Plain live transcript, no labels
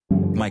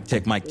Mic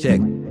check, mic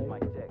check.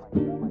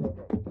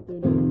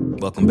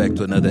 Welcome back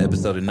to another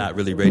episode of Not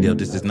Really Radio.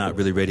 This is Not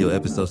Really Radio,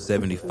 episode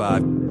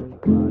 75.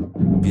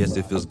 Yes,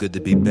 it feels good to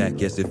be back.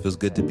 Yes, it feels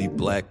good to be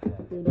black.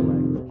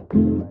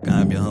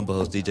 I'm your humble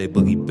host, DJ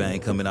Boogie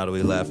Bang, coming all the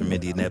way live from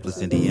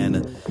Indianapolis,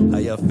 Indiana. How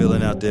y'all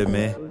feeling out there,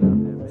 man?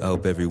 I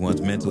hope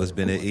everyone's mental has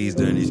been at ease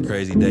during these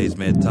crazy days,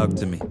 man. Talk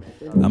to me.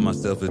 I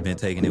myself have been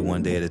taking it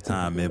one day at a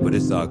time, man, but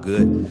it's all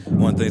good.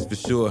 One thing's for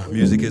sure,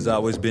 music has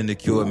always been the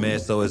cure, man.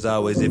 So as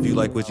always, if you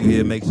like what you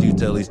hear, make sure you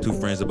tell these two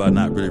friends about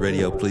Not Really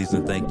Radio, please,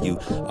 and thank you.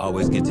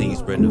 Always continue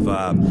spreading the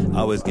vibe.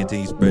 Always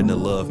continue spreading the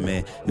love,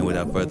 man. And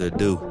without further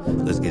ado,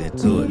 let's get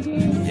into it.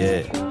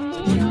 Yeah.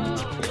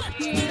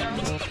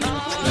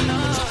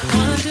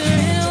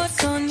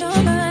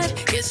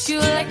 You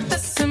like the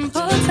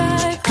simple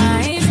type.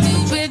 I ain't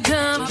stupid,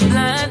 dumb, or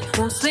blind.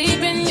 Won't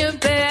sleep in your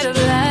bed of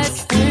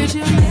lies. Heard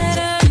you met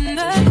her in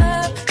the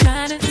club,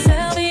 trying to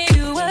tell me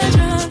you were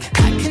drunk.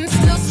 I can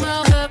still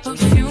smell her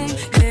perfume.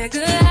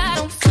 Nigga, I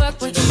don't fuck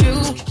with you.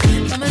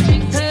 I'ma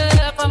drink her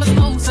up, I'ma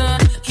smoke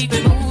some. Keep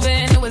it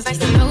moving, it was nice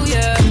to know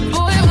ya.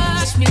 Boy,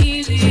 watch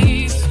me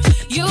leave.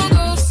 You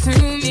ghost to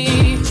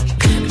me.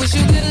 Wish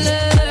you good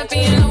luck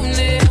being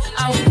lonely.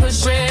 I will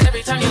push red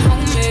every time you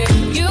phone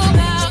me. You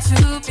about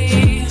to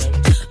be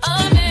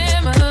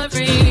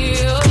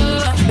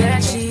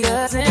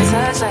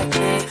like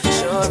me,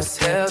 sure as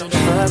hell don't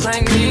fuck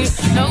like me.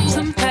 No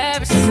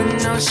comparison,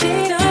 no,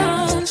 she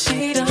don't,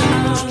 she don't.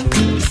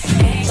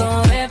 Ain't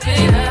gon' rip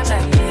it up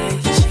like me,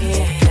 she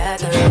ain't got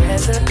the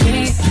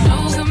recipe. No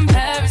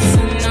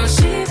comparison, no,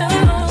 she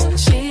don't,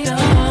 she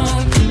don't.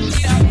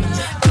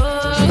 Oh,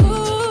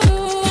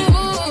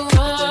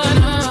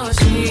 no,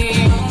 she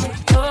don't.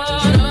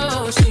 Oh,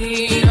 no,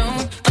 she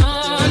don't. Oh,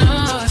 no,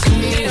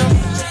 she don't.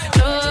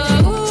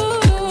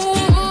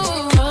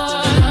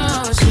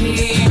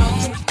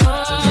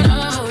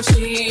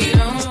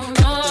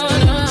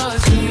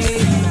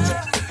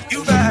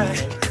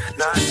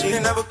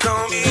 Never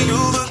call me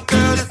over,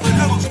 girl, if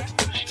whatever.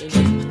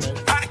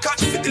 I done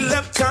caught you 50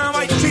 left time,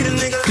 why you treat a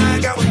nigga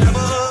like I would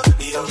never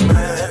be your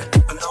man.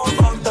 I know I'm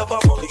fucked up,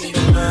 I'm only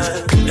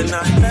human. And I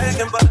ain't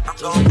begging, but I'm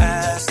gon'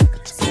 ask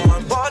for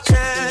one more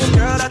chance.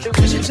 Girl, I think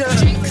we should just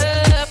drink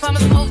up, I'ma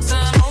smoke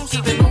some.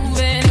 Keep it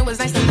moving, it was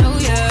nice to know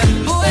ya.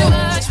 Boy,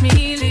 watch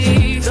me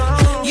leave.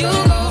 You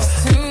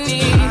ghost to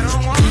me.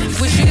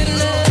 Wish you good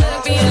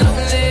luck being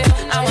lonely.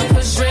 I'ma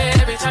push red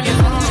every time you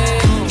phone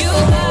me. You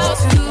about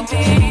to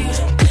be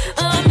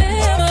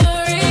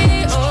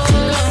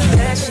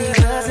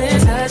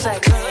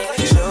like me,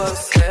 sure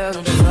as hell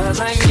don't fuck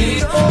like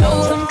me. No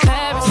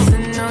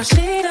comparison, no,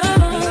 she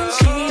don't,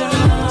 she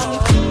don't.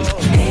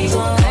 Ain't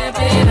gon' wrap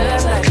it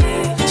up like me,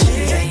 she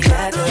ain't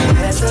got the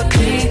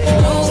recipe.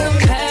 No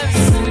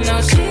comparison, no,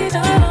 she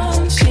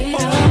don't, she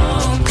don't,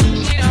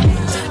 she don't.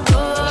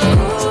 Oh,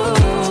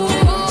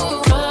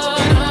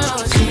 no,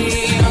 she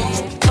don't.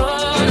 Oh,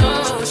 no,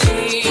 she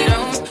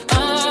don't. Oh,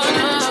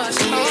 no,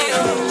 she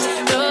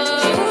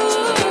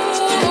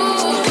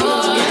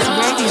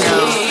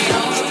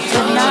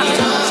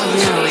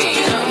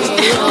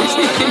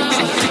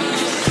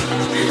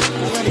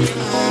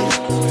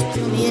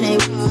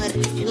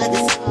You like the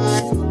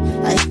stars,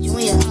 I hit you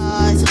in your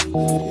eyes.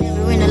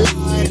 Never in a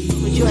lie,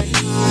 put you at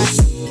times.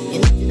 You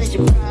know you let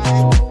your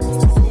pride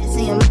say it's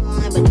in your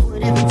mind, but do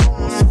it every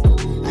time.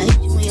 I hit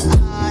you in your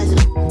eyes,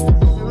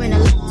 never in a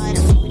lie,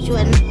 put you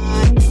at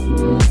night.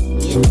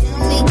 You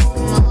tell me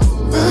come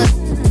over,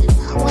 cause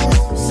I when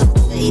I'm so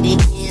faded,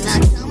 and I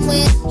come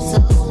when I'm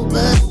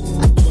sober.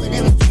 I do it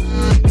every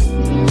time.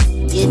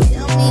 You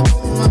tell me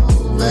come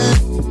over,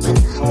 but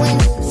not when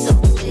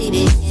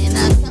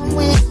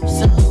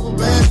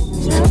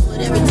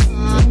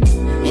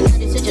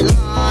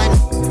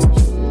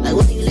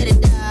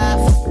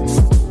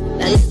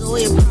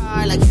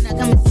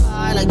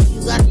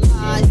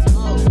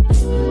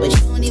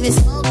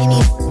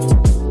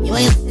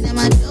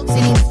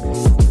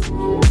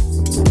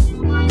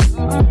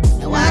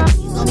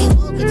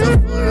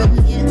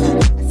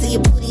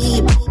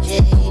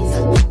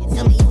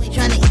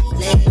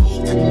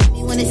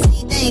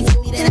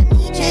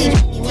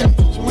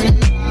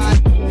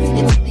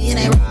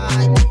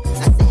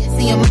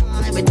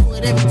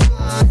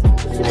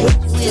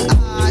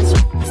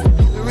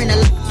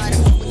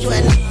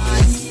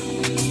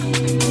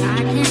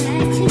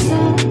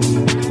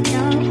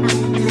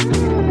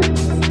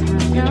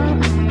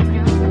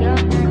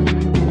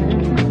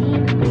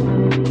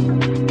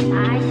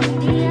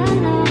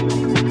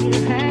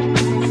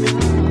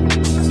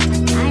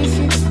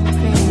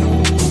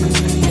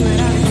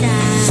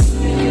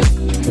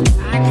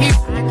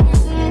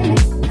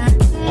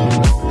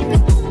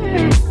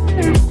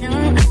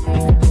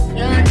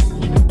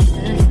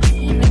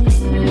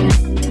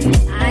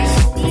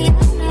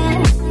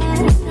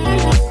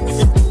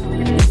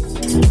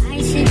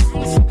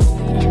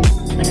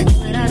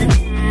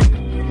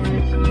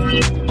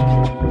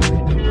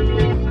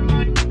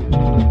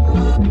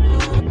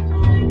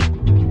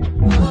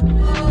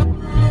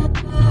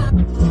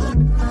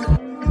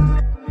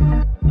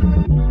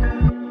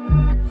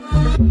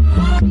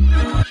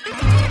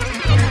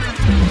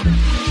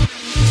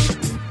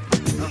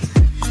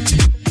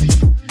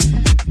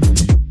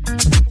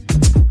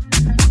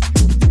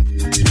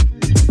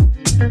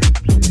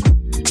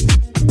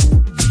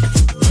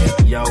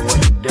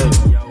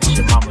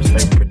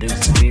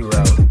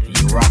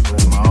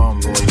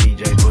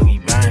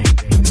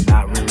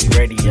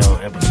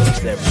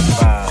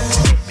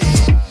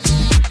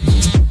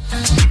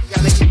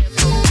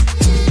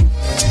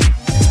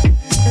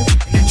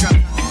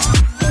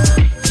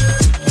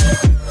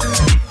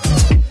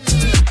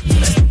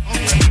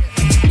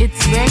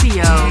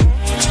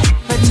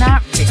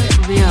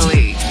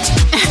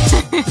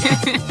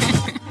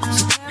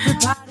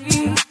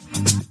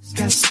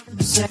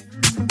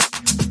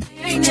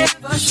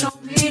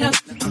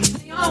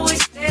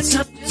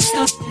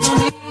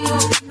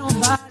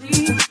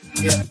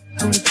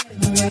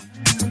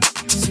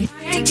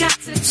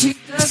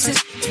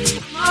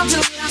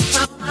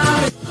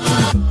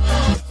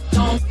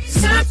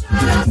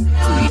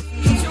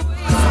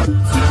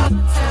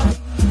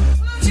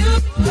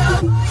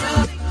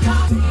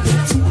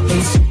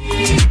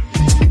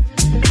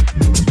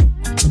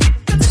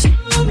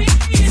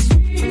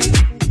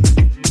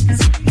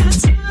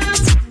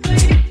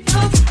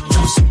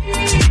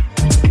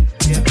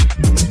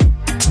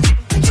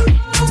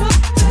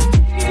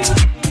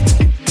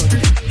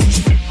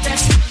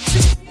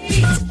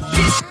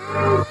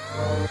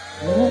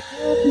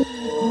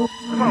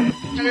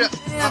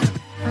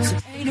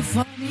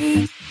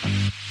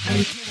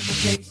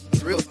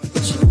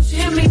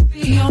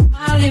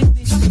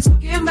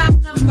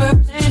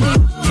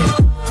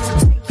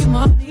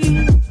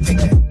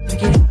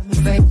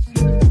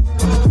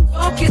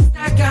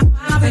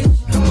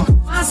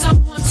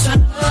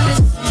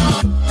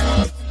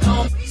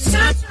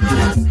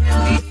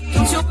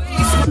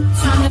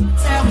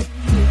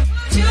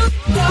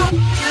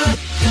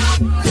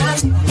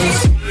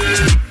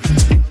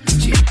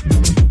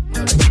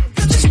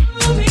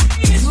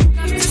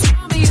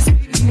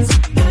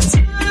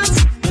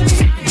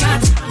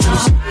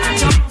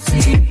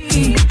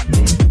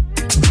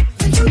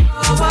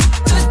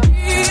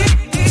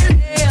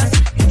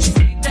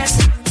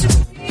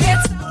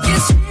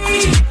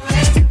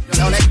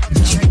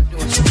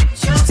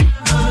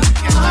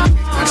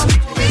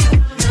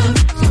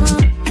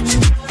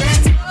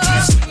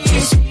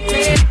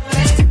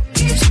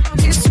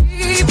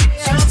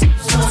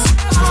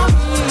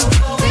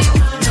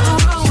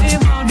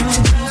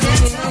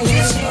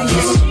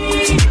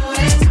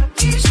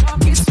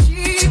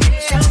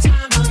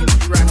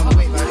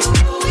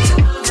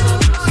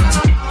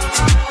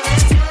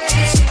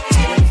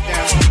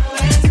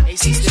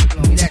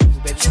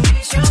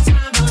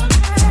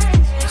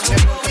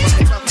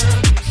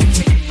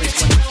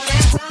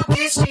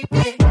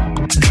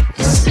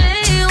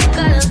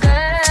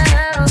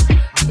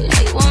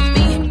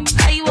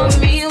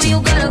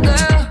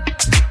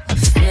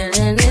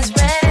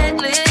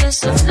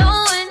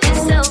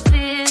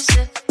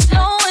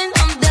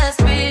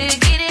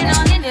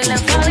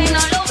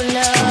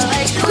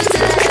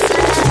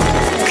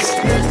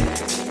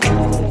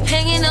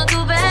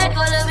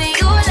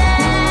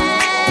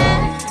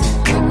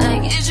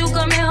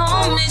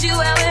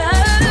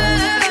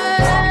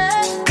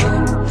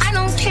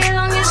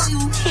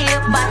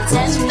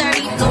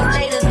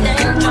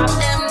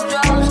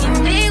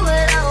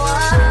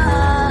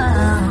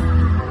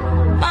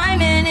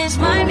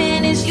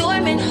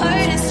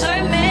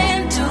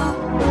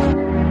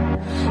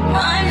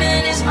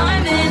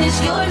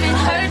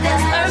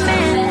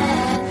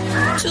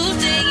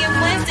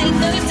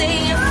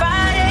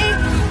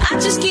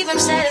just keep him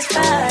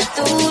satisfied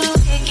through the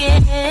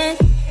weekend.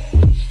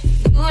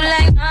 You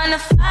like 9 to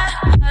 5,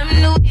 I'm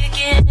the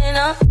weekend.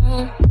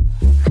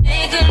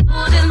 Make him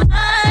lose his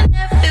mind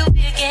every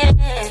weekend.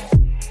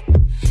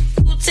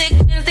 You take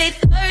Wednesday,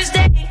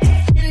 Thursday,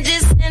 and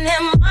just send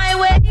him my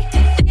way.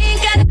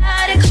 Think I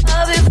got it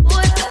covered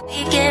for the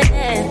weekend.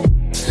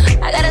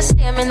 I gotta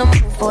stay him in the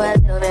mood for a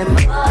little bit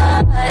more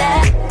of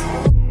that.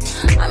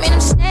 I mean, I'm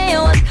saying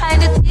what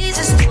kind of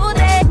teasers 2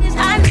 days.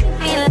 I need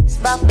feelings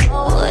about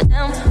 4 of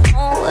them,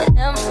 4 of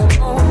them,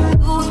 4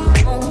 you,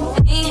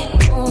 4 me,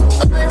 4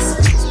 us.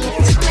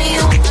 Tell me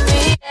you want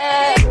me,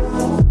 yeah.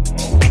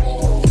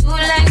 You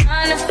like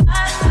 9 to 5,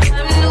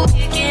 I'm the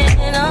weekend,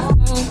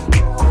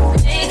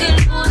 Make it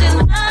lose his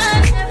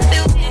mind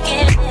every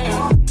weekend.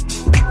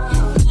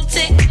 You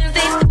take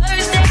Wednesday,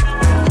 Thursday,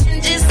 and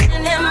just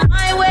send him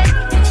my way.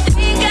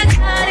 Think I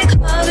got it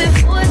covered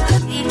for the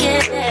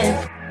weekend.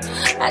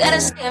 I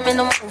gotta stay him in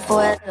the mood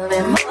for a little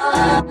bit more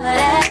of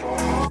that.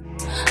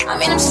 I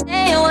mean, I'm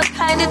saying what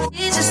kind of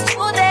teasers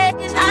 2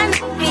 days. I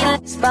need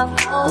feelings about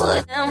 4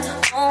 of them,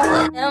 4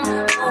 of them,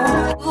 4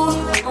 you,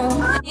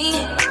 4 me,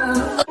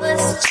 4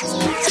 us.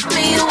 Tell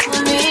me you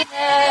want me,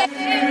 yeah.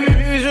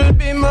 You should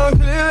be more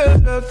clear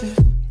about this.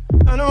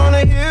 I don't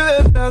wanna hear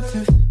about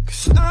this.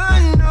 'Cause I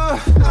know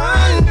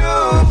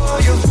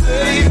your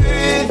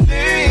favorite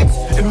things.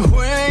 And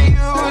when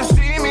you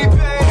see me,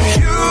 baby,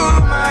 you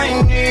might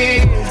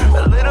need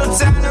a little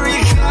time to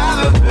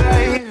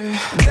recalibrate.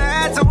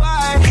 That's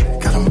why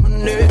got a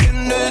Monday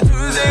and a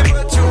Tuesday,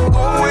 but you're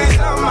always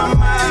on my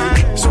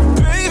mind. So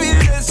baby,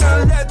 let's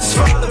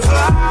fall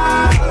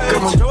apart.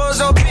 Got my doors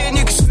open,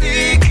 you can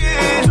sneak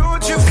in.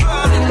 Don't you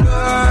fall in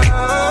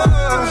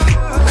love?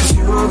 'Cause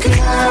you can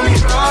have me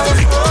all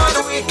for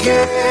the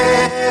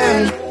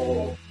weekend.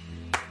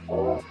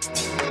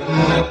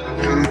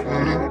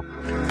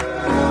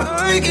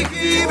 I can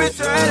keep it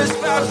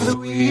satisfied for the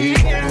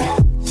weekend.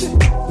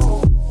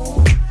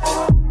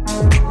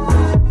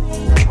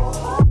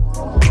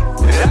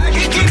 I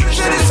can keep it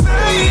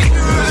satisfied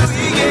through the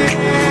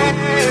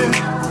weekend.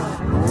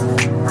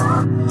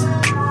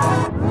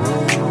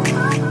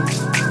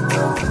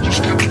 Just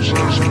keep it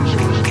satisfied.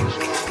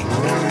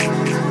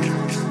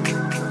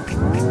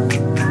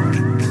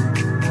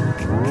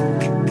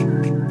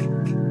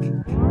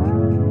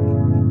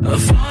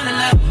 Fall in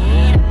love,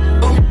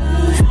 oh,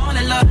 fall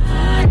in love.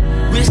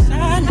 Wish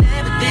I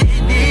never did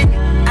it.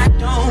 I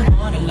don't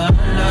wanna love.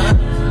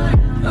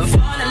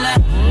 Fall in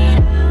love,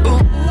 oh,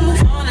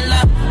 fall in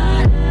love.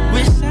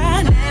 Wish I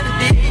never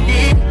did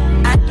it.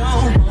 I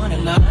don't wanna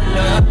love.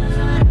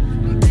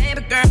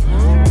 Baby girl,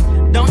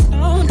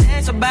 don't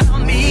ask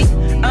about me.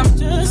 I'm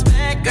just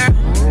bad girl,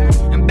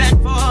 I'm bad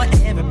for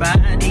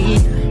everybody.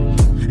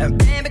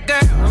 Baby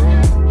girl,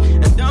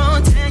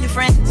 don't tell your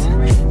friends.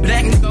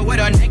 Black nigga with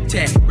her neck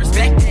tag.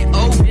 Respect that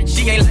old bitch,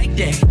 she ain't like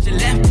that. She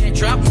left that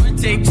drop 1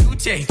 take, 2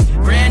 take.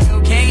 Brand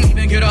new, can't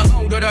even get a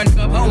hold of the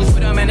nigga pose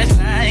with her, man, it's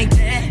like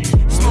that.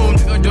 Smooth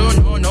nigga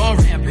do no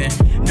rapping.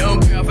 No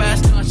girl, 5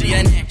 star, she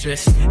an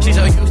actress. She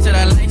so used to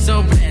the light,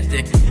 so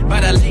plastic. By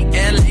the lake,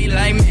 LA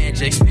like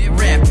magic. Spit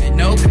rapping,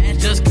 no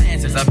pants, just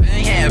glances. I've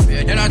been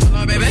happy, then I told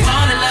her, baby,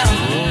 fall in love.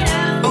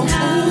 Ooh,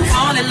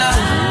 fall in love.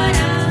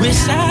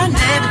 Wish I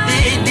never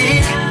did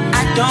it.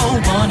 I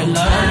don't wanna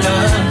love.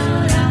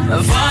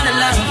 Fall in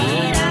love,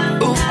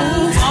 ooh,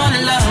 fall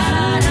in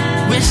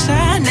love. Wish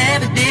I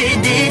never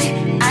did it.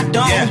 I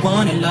don't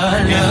wanna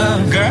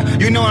love. Girl,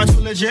 you know I'm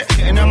too legit.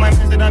 And all my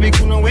friends that I be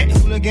coolin' with,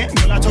 cool again.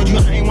 Girl, I told you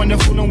I ain't one to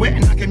foolin' with.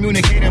 Not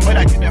communicating, but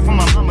I get that from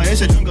my mama.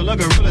 It's a jungle of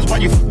gorillas. Why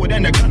you fuck with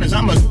anacondas?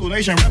 I'm a Zulu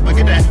Nation rapper.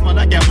 Get that hammer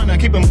like Atlanta.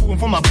 Keep it moving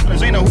for my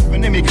partners. Ain't no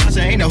hoopin' in me,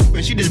 constant. Ain't no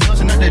hoopin'. She just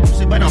bustin' out that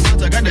juice, but I'm about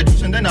to got the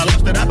juice. And then I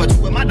lost it. I put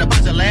 2 in my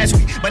deposit last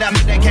week. But I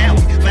met that cat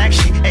week. Fact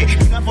sheet. Hey,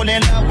 you not fall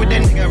in love with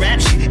that nigga rap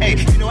shit. Hey,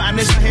 you know I'm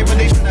just out here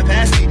really tryna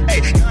pass me.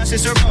 Hey, young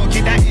sister, bro,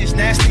 get that itch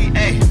nasty.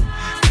 Hey,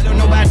 I don't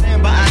know about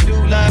them, but I do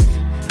love.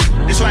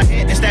 This right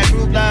here, it's that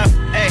group love.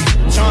 Hey,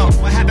 so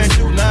what happened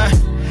to love?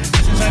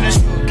 This is on this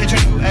group, get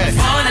your new, hey.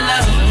 Fall in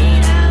love,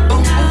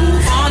 ooh,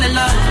 fall in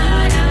love.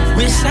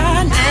 Wish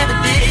I never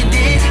did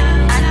it.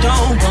 I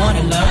don't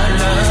wanna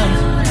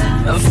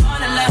love.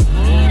 Fall in love,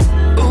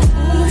 ooh,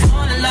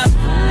 fall in love.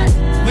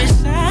 Wish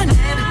I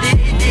never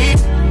did it.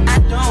 I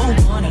don't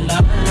wanna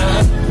love.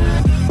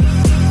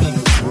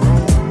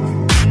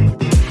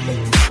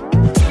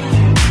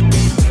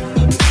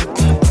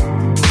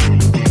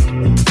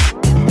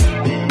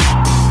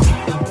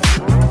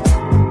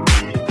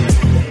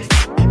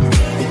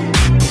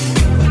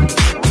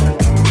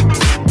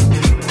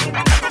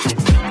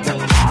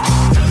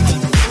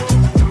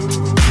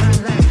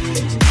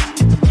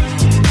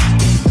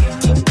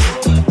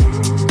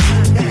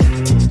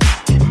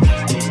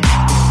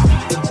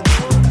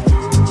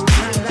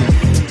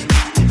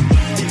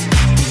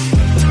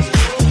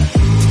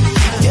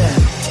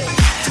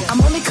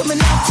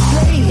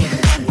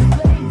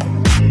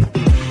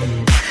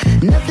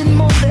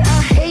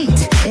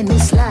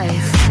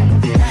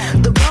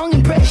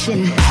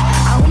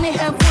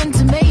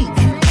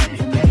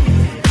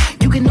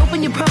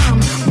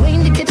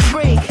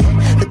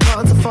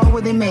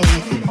 they make.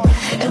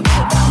 And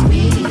what about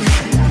me?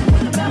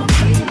 What about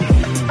me?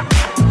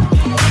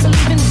 I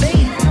believe in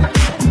fate.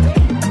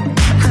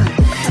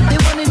 They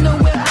wanna know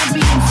where I'll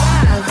be in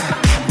 5.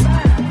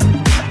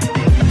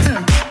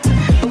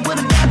 But what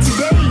about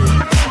today?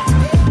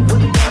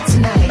 What about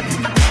tonight?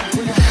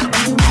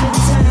 Only one at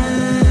a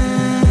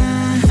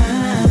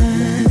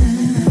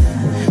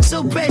time. So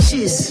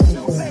precious.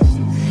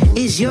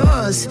 Is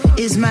yours,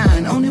 is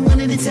mine. Only one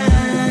at a time.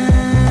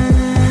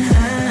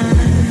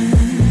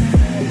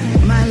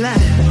 My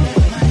life.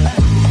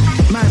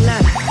 My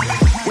life.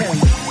 Yeah.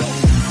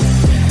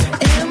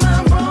 Am I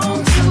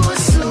wrong to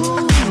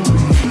assume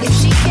if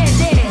she can't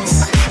dance,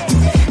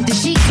 then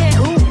she can't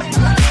ooh?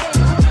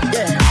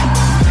 Yeah.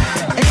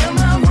 Am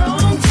I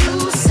wrong to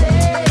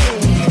say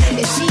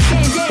if she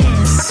can't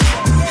dance,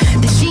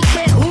 then she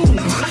can't ooh?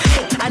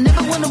 I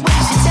never wanna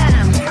waste your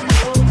time.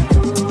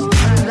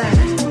 My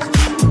life.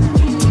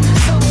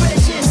 So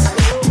precious.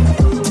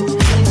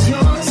 Is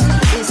yours,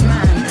 is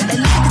mine. And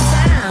look at the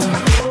time.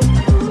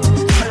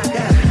 My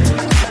God.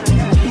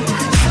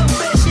 So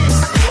precious.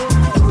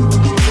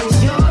 Is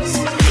yours,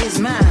 is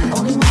mine.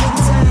 Only one at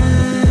a time.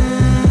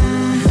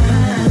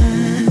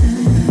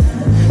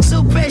 So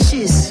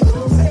precious.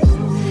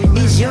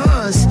 Is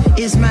yours,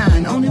 is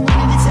mine. Only one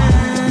at a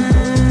time.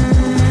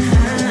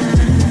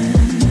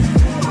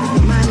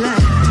 My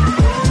life.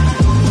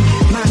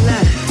 My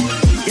life.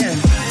 Yeah.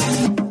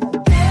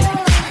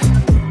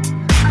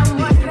 I'm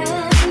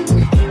wondering,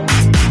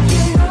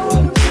 you know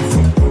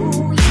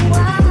who you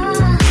are.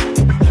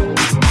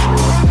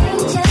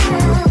 Angels,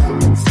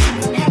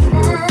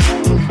 heaven,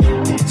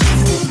 just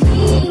to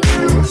be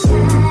my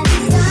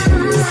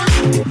shining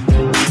star.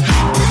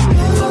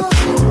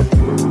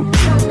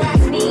 Don't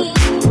ask me,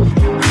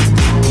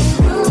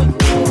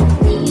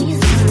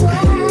 reasons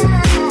why.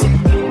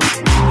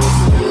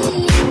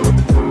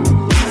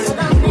 So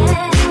don't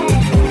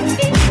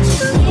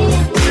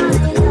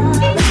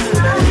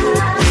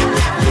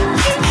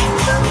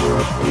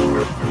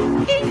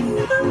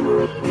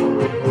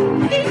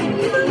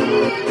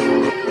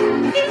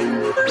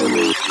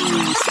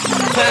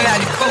Pulling out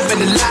the coupe at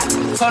the lot.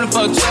 Told him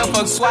fuck 12,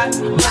 fuck SWAT.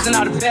 Buzzing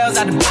all the bells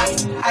out the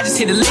box. I just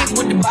hit a lick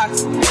with the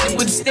box. Hit it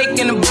with the stick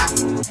in the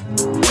box.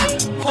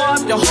 Pour up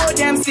the whole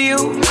damn seal.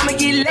 I'ma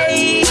get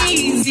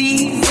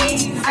lazy.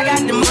 I got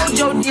the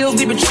mojo deals.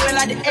 We been tripping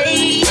like the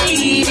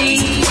 80s.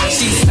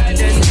 She said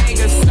the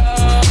nigga so.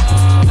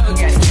 Got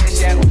that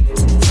shit.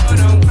 So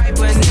don't wipe a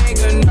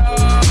nigga no.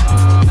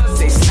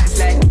 Say slash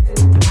slash.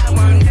 I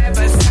won't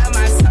never sell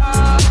my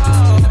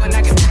soul. And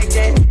I can take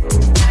that.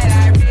 And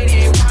I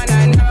really wanna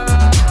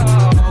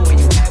know where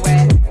you at,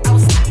 where? I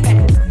was sitting back.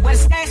 Where the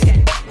stash at?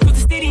 Put the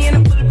city in a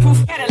bulletproof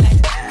Cadillac.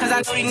 Cause I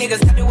know these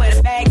niggas got to wear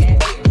the bag at.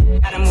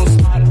 Gotta move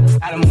smarter,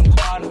 gotta move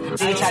harder.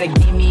 They try to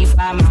give me 5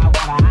 mile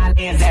water. I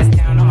lay his ass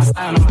down on my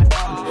son, on my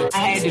daughter. I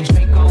had the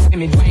Draco with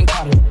me, Dwayne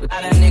Carter. A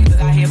lot of niggas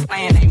out here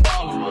playing, ain't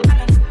ballin'.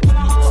 I done put my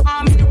whole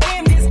arm in the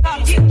rim, and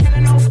start getting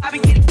killing no. I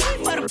been getting paid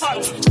for the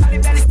party. Shawty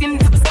better skin,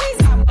 never squeeze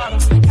my bottle.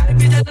 Got a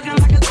bitch that's looking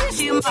like a little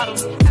she a model.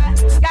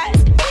 Got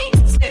me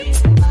slips,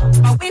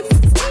 my whip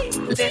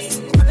sleeveless.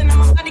 Something I'm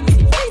about to get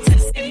you to the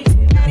city.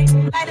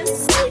 Light a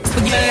sleep.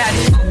 Forget out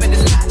the coupe at the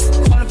lot.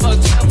 Told him fuck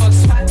 12, fuck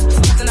SWAT.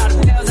 Buzzing all the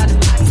bells out the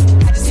box.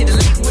 I just hit a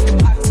lick with the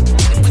box.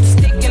 Hit it with the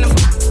stick in the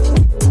box.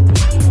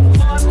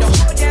 Pour up the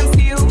whole damn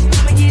field.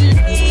 I'ma get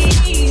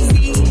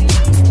lazy.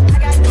 I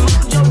got the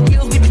mojo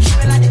deals. We been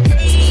tripping like the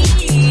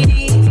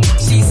 80s.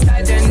 She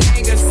said the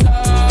nigga so.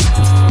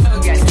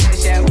 Got that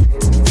shit.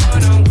 So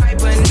don't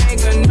wipe a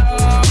nigga no.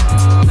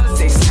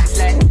 Say slash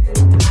slash.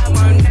 I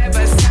won't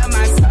never sell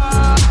my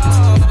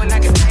soul. And I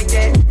can take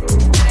that.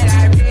 And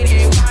I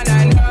really wanna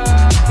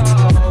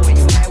know where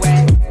you at,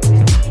 where?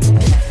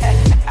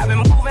 I've been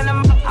moving them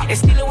up. They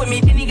stealing with me,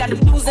 then he got the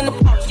blues in the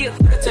park. Yeah,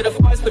 to the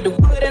forest, put the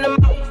wood in the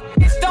mouth.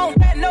 Bitch, don't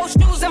wear no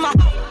shoes in my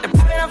house. The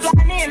private I'm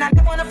flying in, I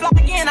don't wanna fly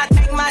again. I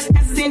take my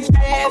chances in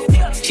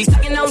traffic. She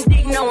sucking on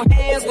dick, no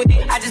hands with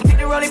it. I just made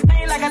the rolling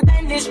plane like a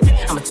landing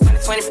strip. I'm a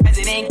 2020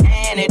 president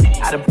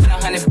candidate. I done put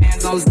 100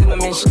 bands on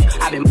Zimmerman shit.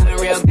 I've been moving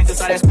real good,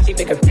 so that's why she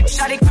pick a pic.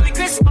 Shawty call me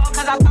Chris Paul,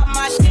 cause I pop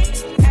my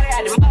shit. Got it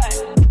out the mud.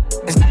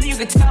 There's nothing you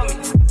can tell me.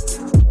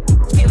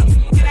 Get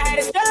I had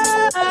a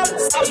job.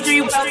 Stop the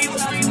street, well.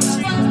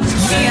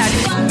 She got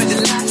it up at the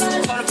lot.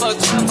 Told her fuck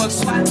 12, fuck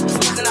SWAT.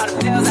 Buzzing all the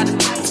bells out the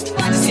box.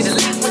 I just hit a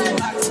lick with the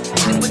box.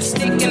 Hit it with the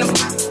stick in the box.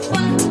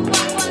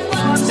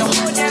 The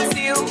whole damn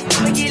field.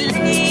 I'ma get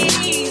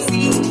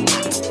lazy.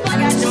 I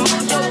got the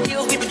mojo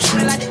deals. We been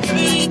tripping like the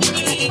 80s.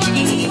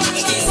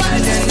 She said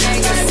the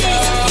nigga so.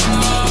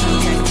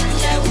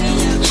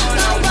 Hold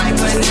on, wipe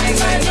a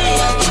nigga no.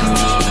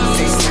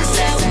 Say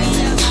success.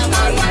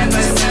 I'll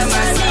never sell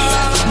my soul.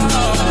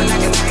 And I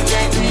can take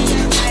that.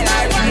 And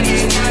I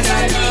really wanna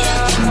know.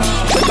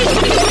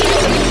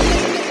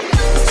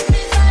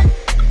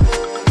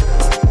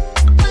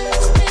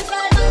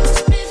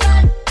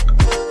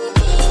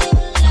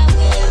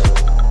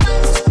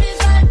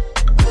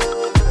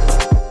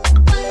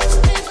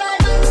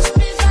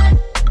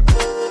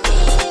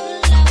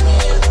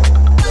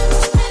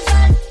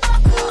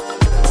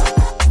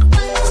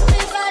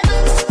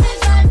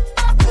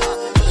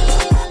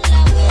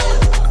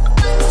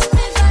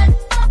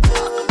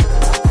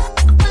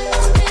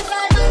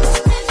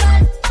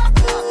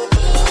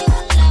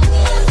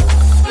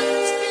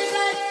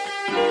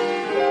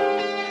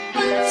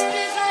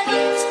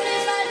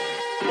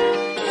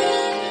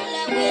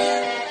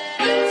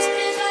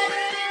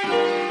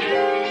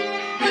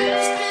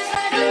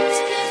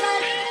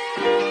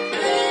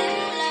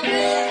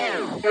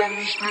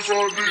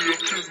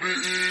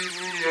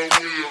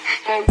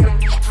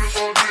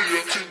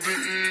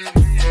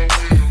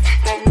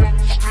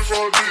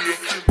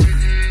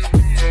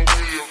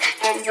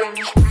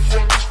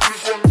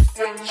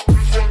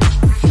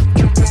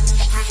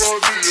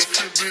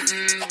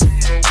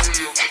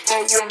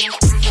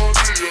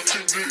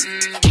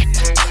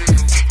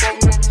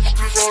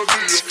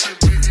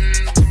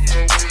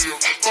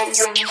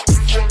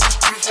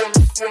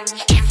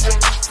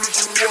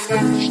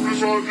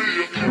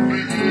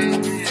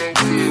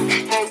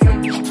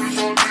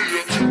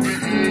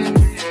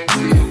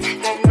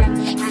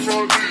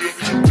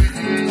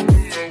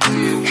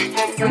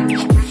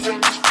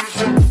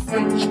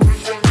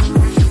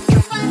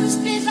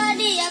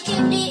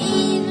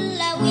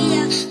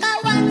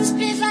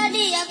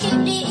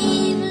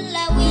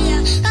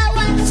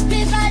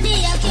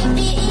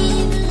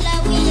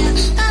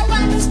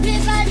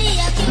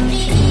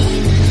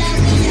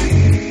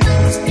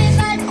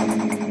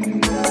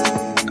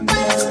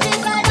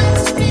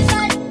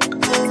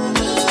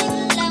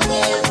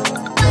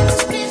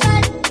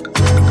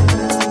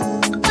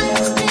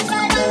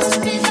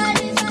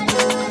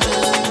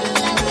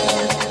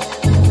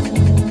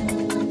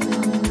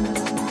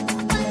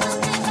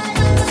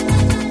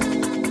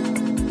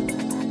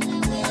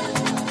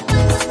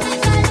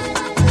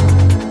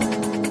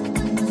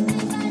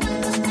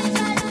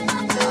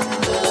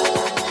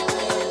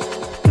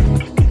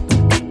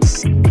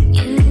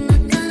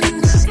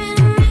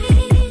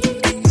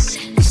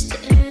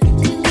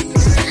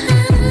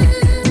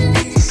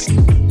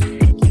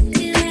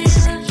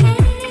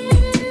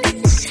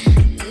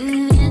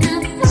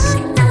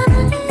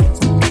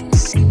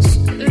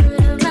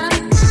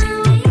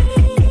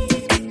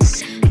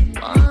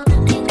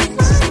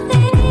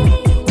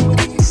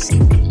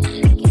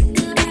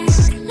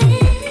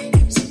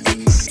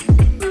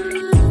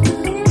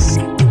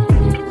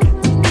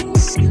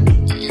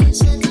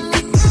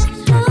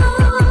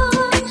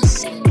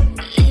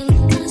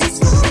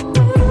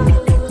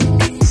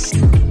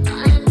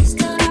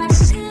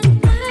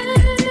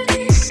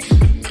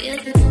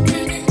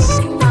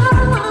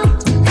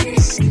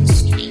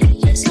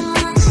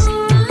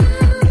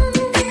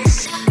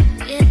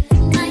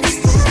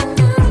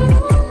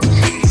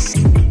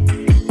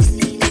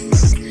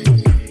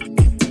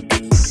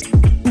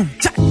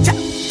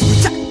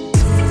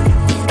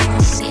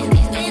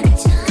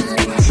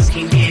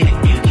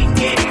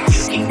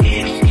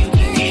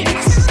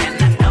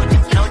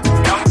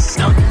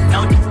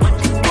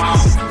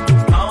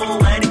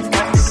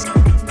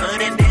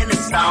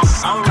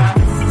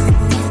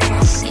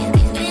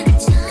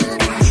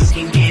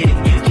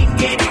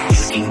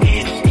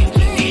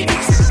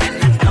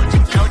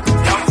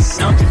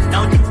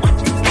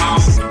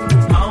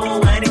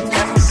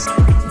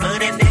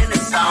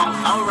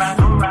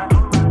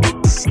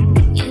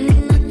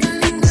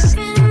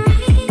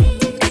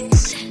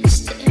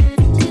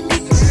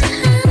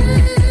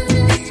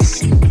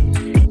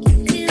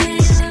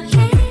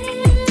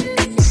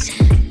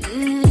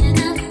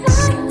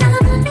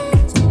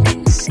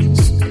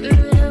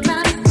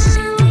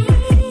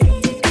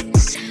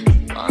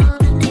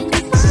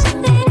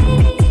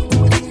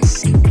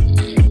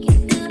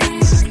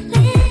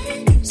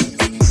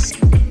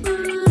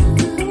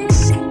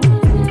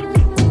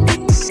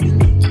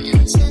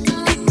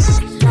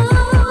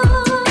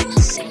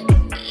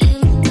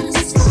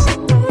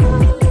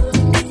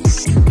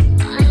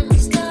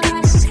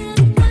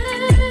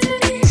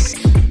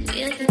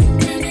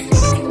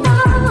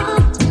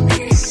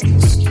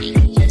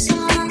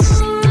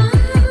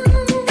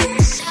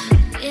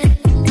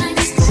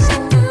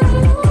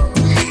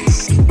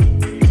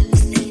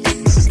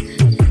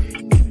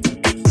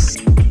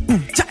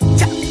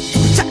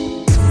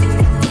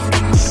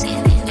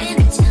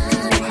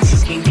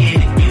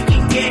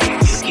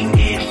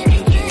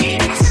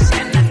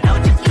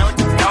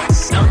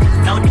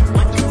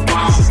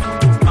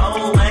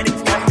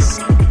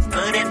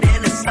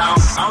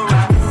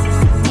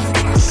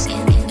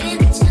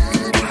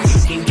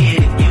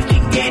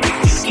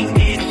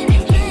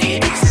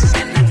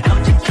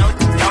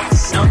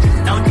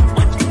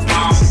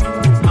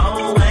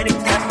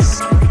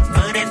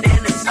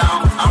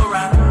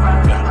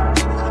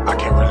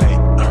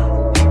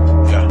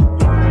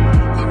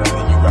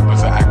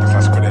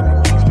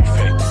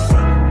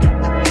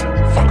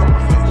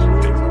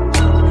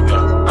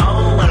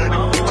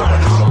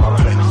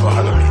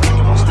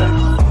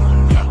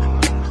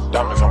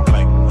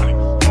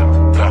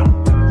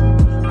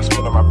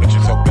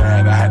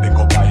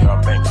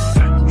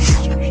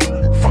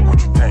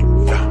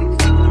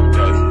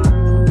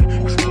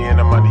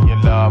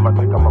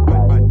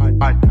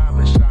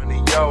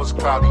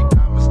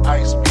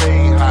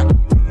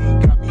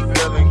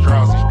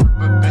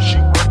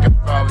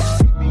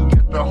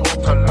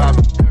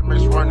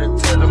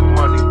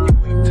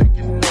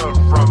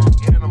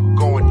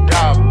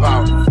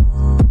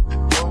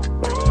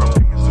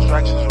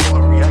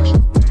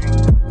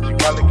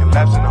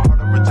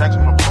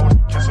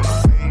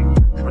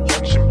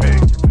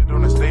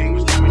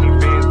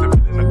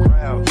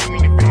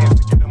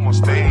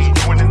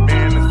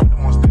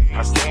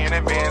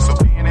 advance.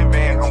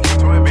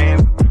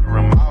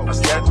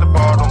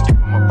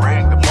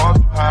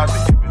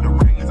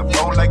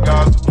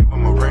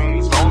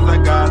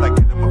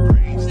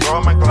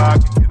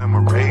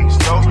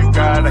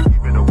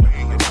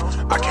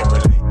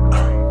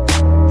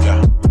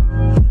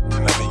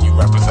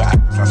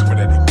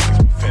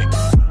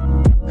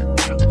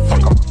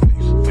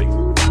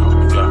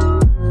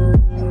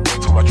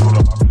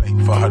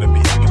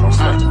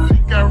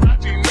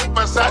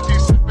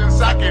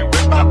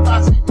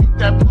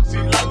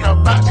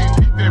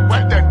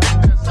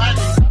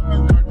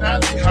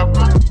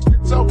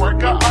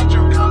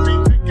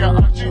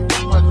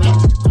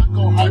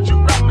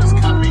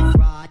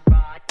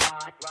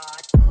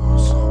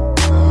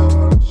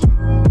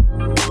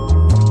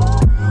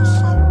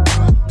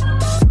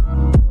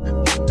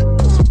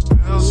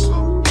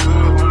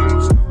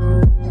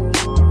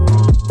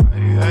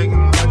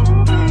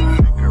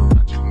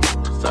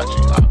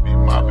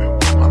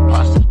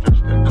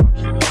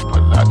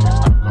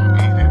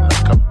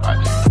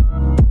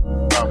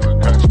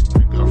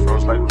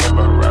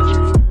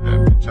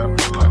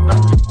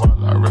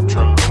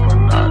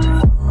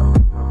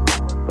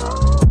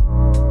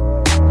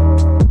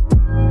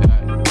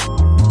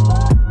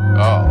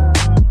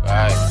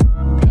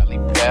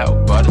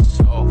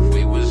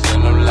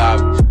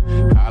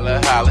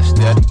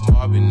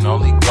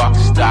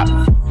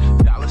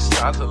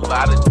 signs, a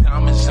lot of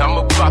diamonds, I'm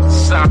about to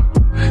sign.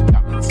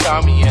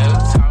 Tommy and a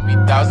Tommy,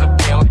 1,000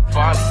 like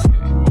Fonny.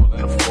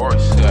 Holding the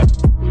forest, yeah.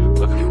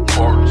 Looking for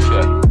forest,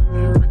 yeah.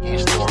 Ricky and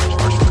Storage,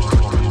 first,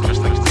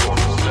 just like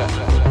Storage,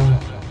 yeah.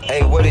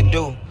 Hey, what it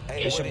do?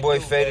 It's your boy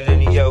Faded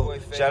in the Yo.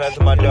 Shout out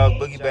to my dog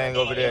Boogie Bang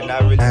over there,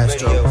 Not Really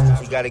Radio.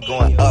 We got it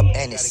going up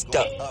and it's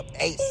stuck.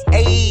 Hey.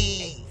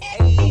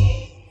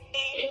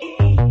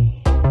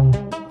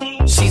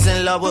 She's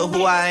in love with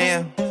who I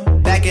am.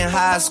 Back in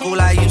high school,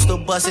 I used to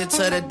bust it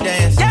to the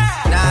dance.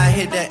 Now I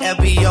hit the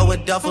FBO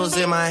with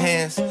duffels in my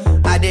hands.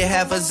 I did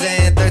half a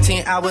Zan,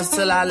 13 hours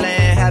till I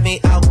land. Had me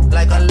out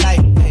like a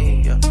light,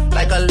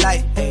 like a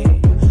light,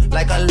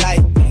 like a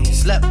light.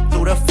 Slept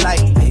through the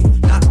flight,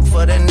 not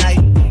for the night.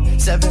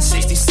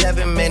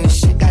 767, man,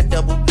 this shit got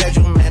double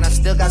bedroom, man. I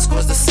still got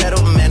scores to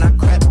settle, man. I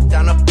crept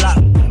down the block,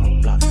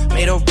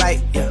 made a right,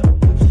 yeah.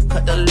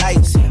 Cut the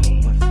lights, yeah.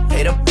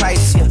 Pay the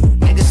price, yeah.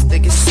 Niggas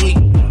think it's sweet,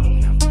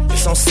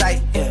 it's on sight,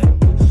 yeah.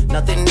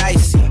 Nothing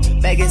nice, yeah.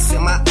 Vegas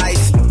in my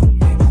ice,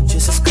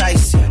 Jesus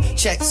Christ, yeah.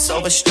 Checks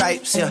over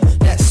stripes, yeah.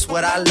 That's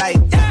what I like,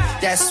 yeah.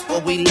 That's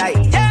what we like,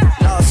 yeah.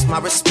 Lost my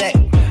respect,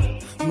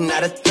 you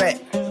not a threat.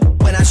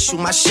 When I shoot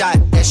my shot,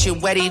 that shit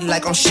wetty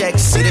like on Shaq.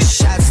 See the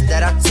shots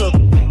that I took,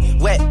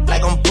 wet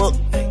like on Book,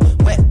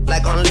 wet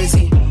like on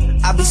Lizzie.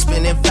 I be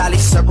spinning valley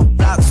circle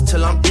blocks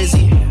till I'm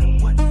dizzy.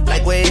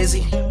 Like where is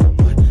he?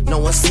 No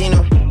one seen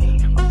him.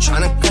 I'm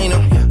tryna clean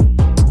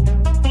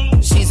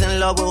him. She's in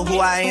love with who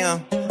I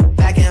am.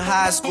 Back in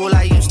high school,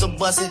 I used to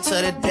bust it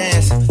to the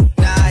dance.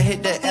 Now I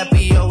hit the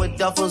FBO with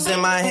duffels in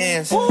my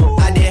hands.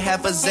 I did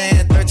half a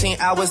Zan, 13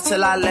 hours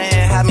till I land.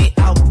 Had me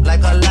out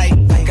like a light,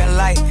 like a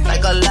light,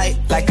 like a light,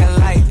 like a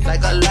light,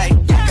 like a light,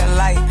 like a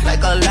light,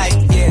 like a light.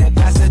 Yeah,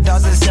 Pastor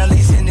Dawson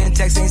Sally sending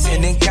texts, ain't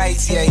sending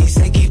kites. Yeah, he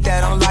say keep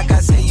that on lock. I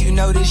say you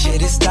know this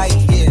shit is tight.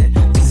 Yeah,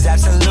 it's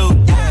absolute.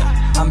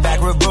 Yeah, I'm back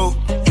reboot.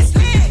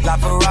 La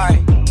Ferrari,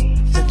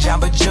 the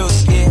Jamba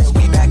Juice. Yeah,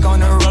 we back on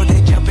the road.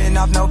 They jumping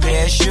off no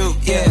parachute.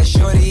 Yeah,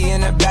 shorty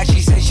in the back.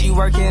 She say she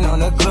working on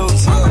the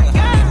glutes.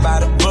 Yeah, by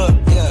the book.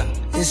 Yeah,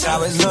 this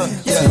how it look.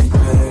 Yeah,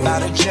 by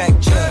the check.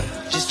 Yeah,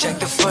 just check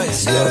the foot.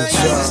 Yeah,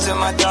 this to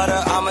my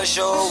daughter. I'ma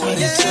show her what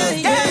it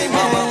took. Yeah,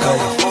 mama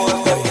coming for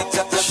it.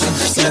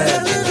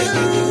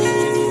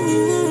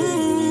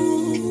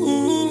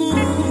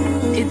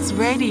 It's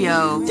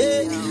radio,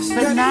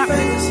 but not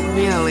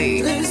really.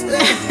 You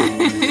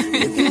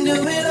can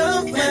do it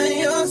all by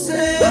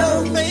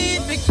yourself,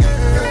 baby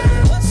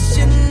girl. What's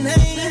your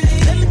name?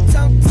 Let me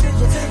talk to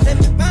you. Let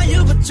me buy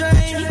you a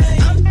drink.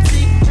 I'm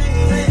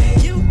T-Pain.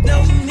 You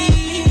know me.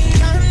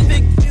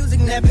 Convict music,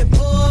 nappy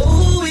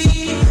boy.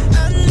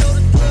 I know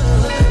the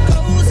club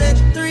goes at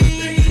 3.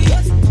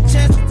 What's the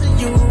chances of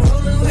you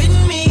rolling with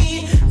me?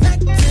 Back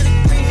to the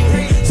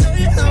crib. Show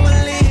you how I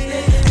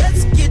live.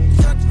 Let's get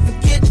drunk,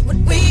 forget what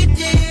we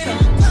did.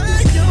 Buy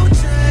your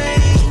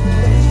drink.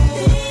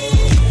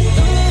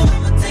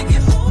 I'ma take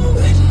it home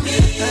with me.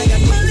 I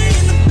got money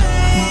in the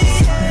bank.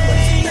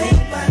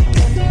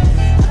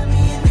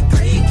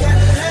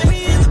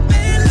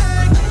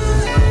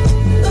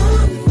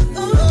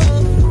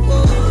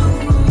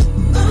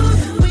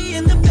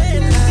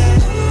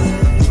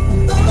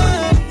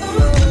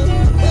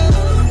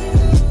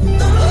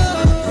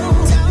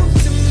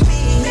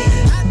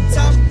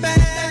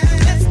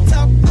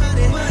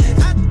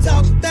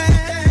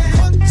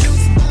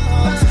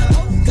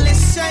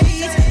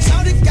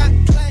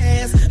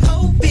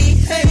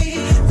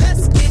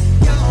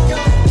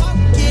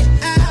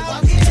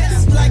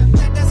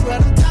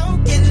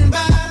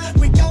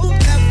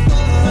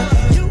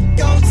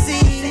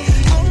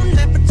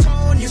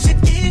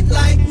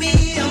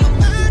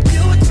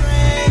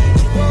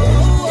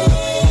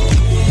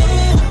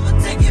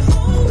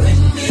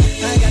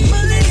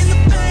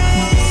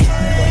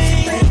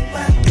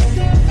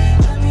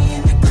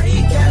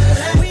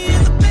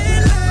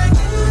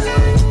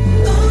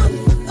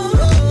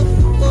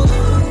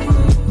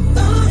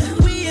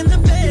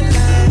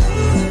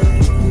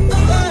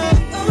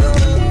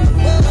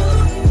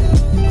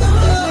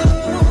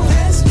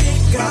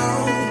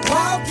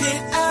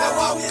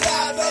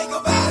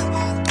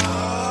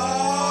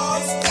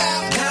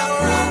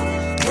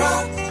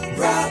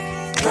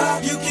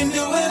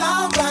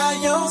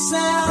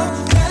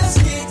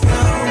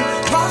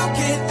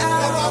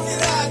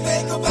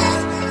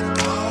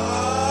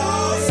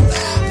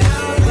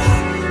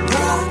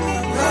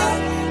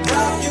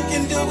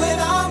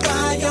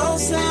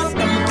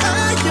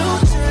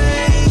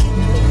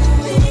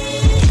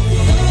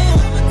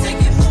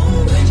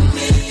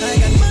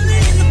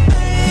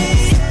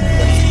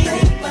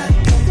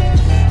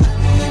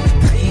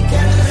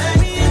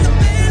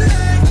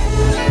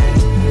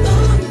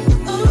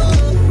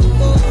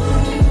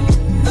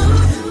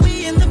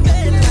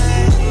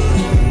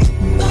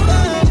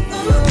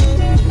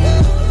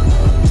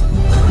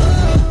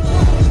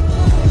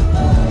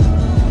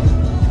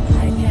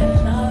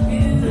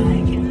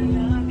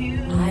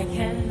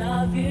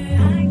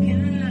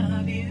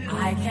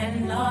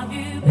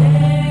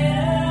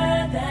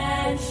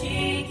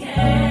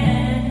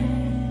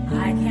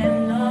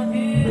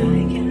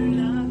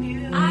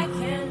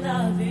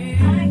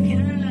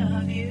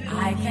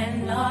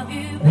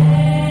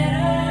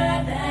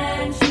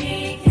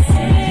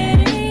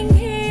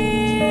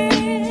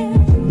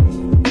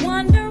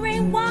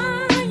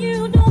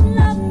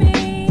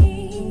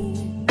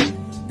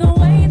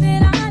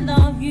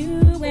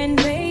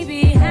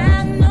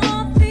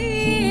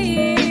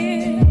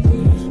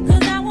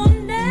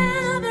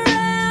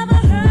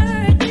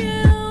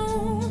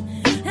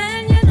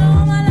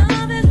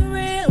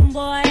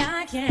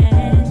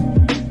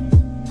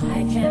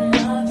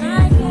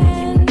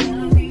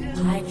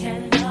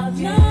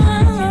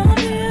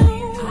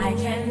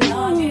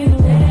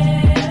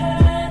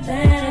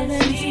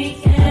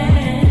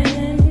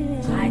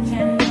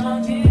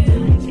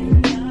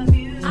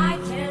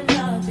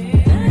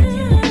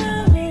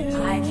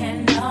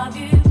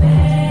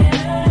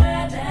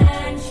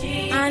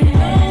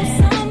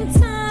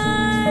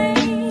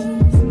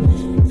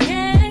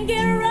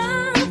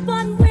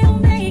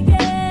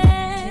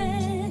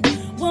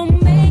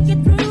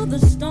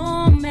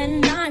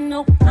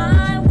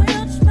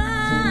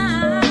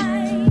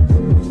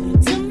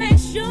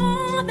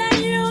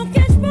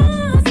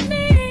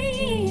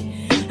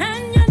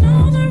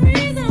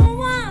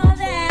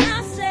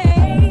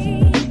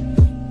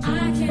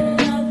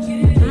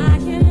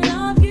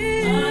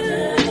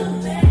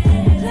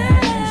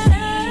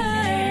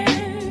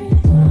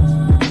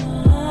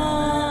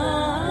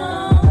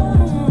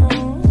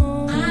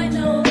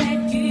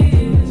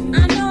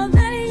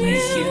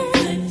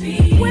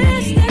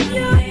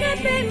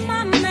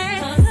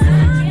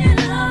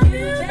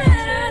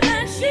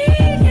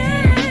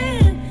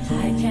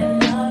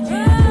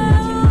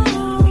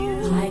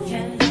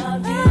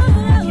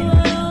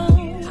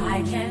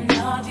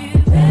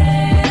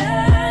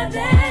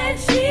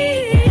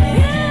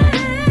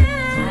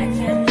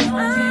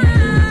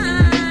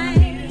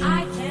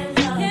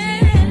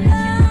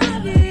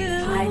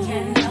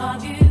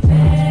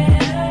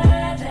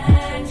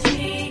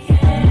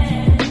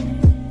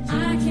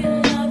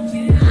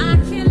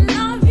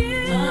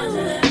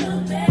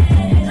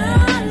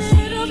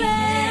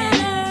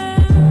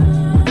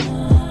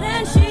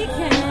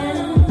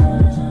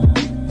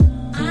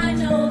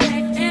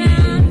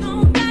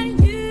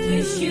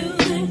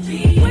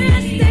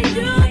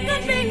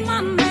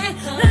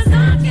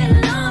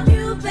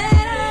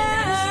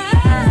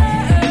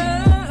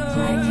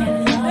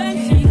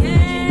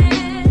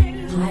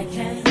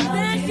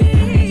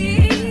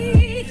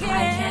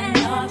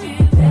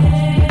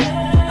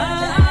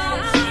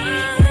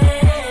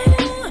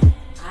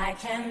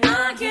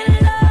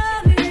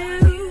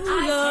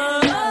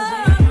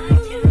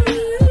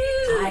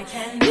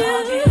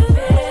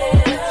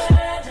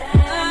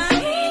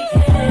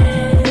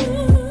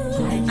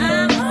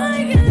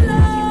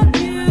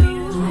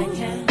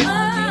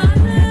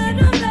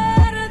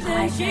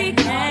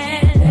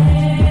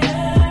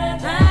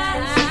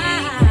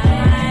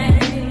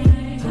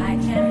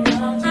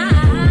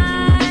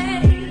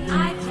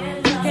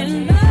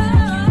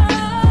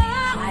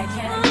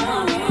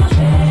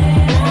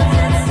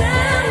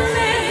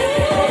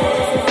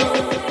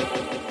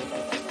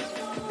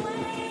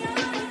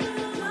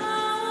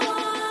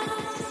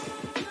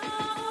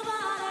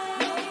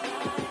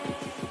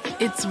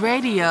 It's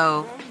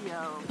radio,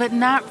 but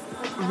not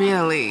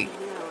really.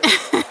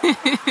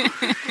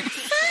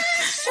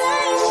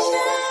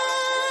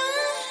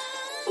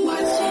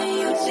 Watching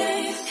you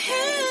taste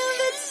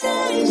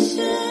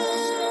invitation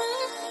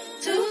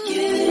to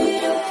get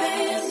it up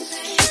fast.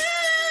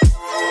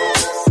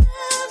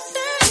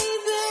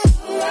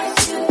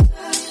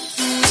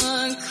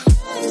 One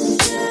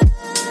question,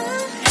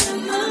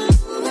 am I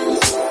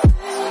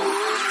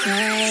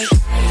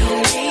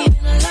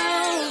leaving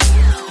alone?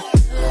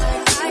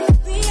 I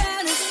could be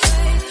honest,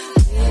 babe.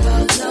 We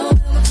both know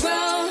that we're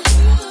grown.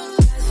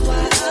 That's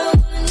why I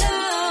wanna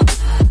know.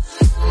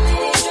 How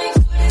many drinks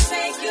would it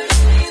take you to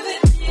be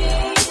with me?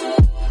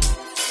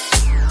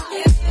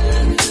 If you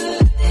look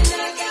good, then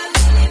I got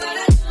money, but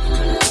I don't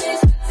wanna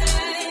waste my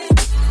time.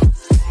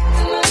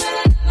 Come on,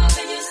 I'm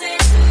hoping you say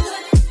do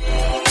it to me.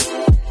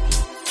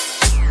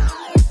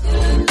 You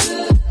look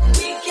good,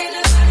 we can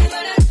have money,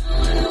 but I don't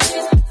wanna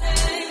waste my time.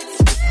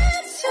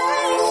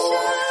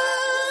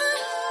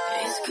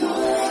 It's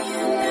calling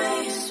your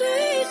name,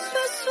 sweet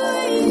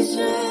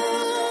persuasion.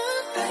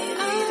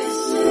 Baby, this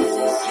is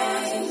a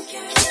game.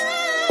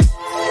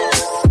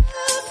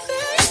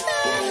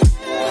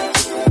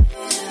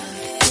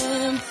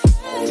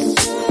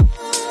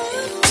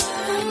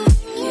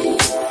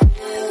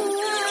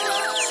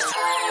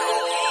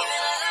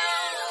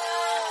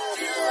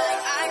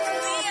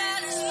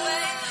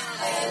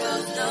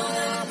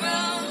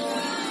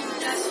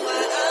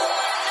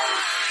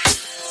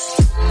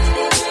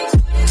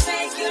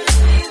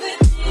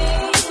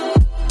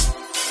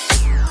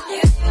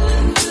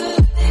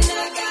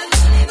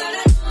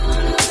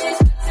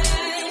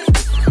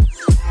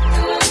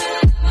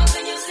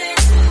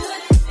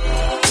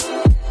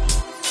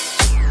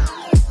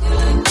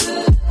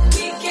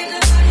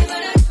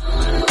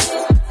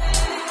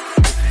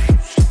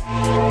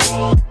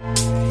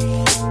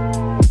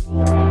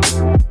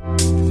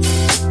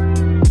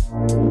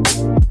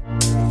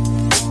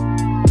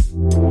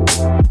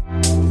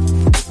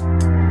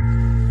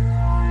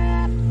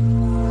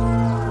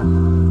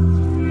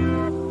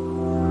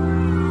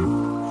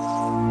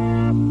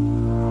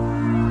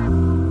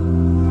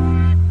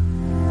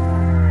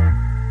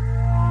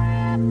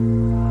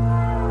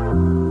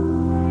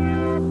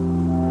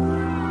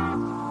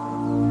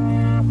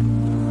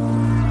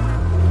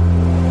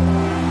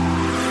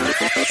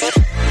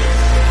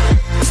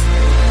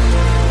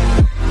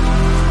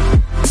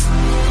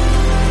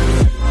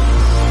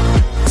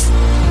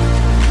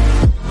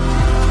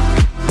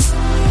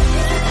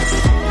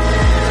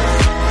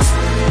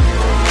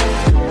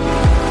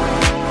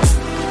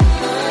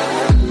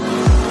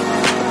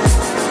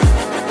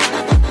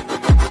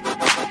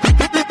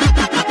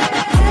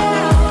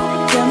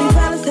 Tell me,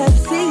 fellas, have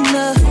you seen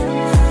her?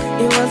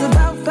 It was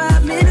about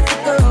 5 minutes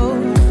ago.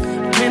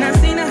 When I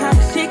seen a hot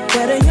chick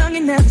that a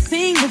youngin' never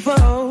seen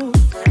before.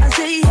 I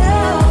say,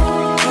 yeah,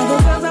 all the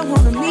girls I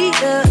wanna meet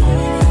her.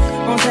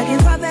 On second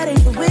thought, that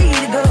ain't the way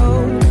to go.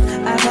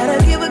 I gotta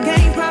give her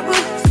game proper.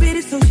 Spit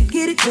it so she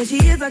get it, cause she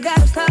is, I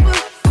gotta stop her.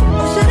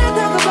 Or should I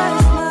talk about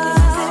a smile?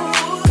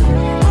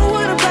 Or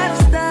what about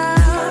a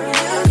style?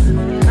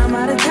 I'm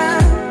out of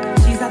time.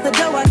 She's out the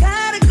door, I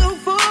gotta go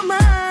for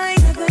mine.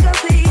 I think I'll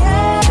say,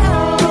 yeah.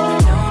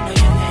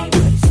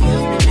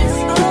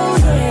 Oh,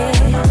 yeah.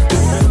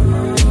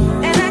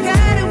 And I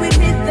gotta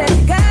admit that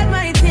you got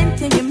my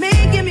attention. You're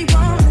making me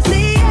wanna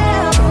say,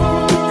 yeah.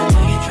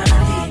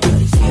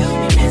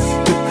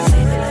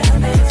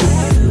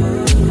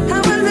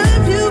 How I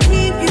love to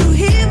keep you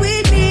here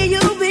with me,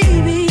 you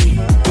baby.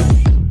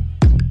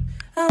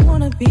 I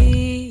wanna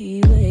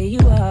be where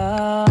you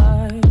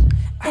are.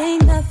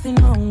 Ain't nothing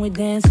wrong with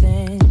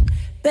dancing.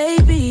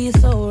 Baby, you're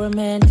so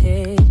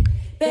romantic.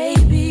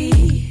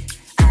 Baby,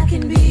 I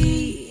can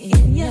be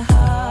in your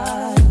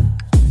heart.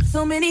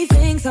 So many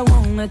things I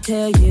wanna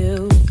tell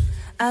you.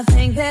 I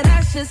think that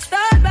I should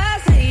start by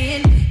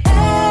saying, oh,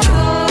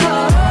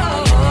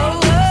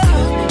 yeah.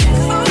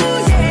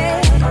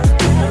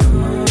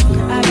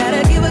 I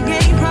gotta give her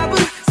game proper.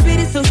 Spit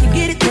it so she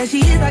get it, there she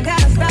is, I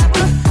gotta stop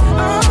her.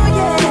 Oh,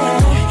 yeah.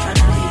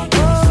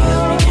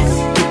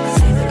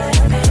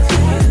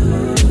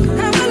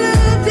 How I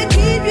love to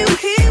keep you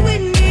here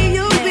with me,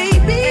 you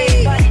baby.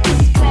 Everybody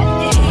just clap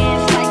your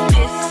hands like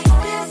this.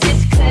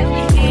 Just clap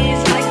your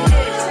hands like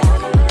this.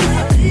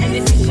 And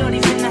if your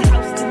shorty's in the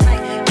house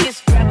tonight, just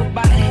grab her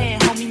by the hand,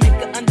 homie, make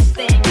her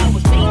understand.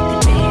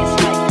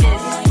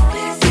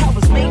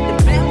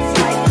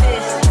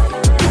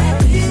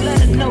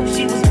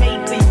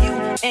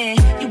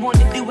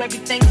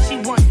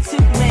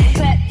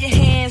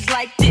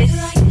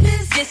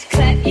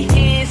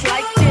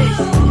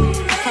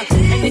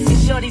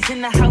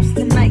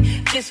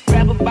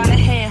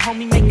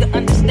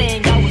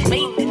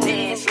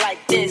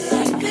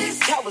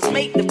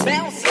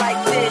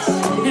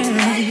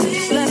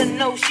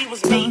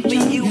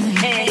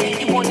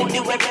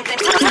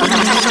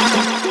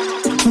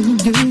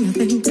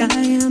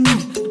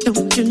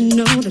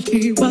 know that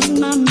he was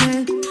my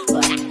man,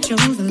 but I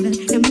chose to let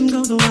him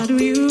go. So why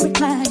do you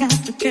reply? I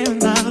still care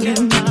about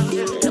him.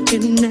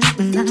 Looking at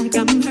me like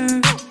I'm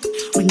her,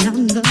 when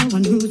I'm the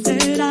one who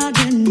said I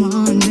didn't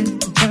want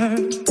it to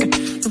hurt.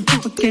 So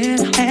don't forget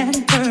I had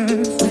it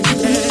first.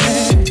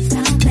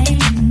 Stop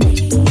blaming me.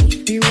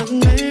 He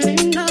wasn't man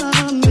enough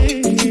for me.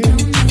 You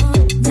don't know,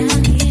 now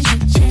here's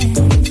your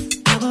chance.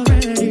 I've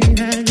already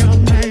had your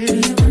man.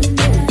 You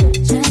wonder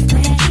just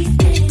where he's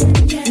been,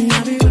 yeah. And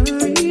I'll be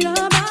worried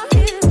about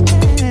him,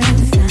 yeah.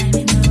 'Cause I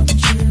know the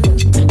truth.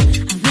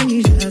 I think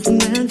he's just a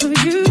man for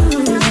you.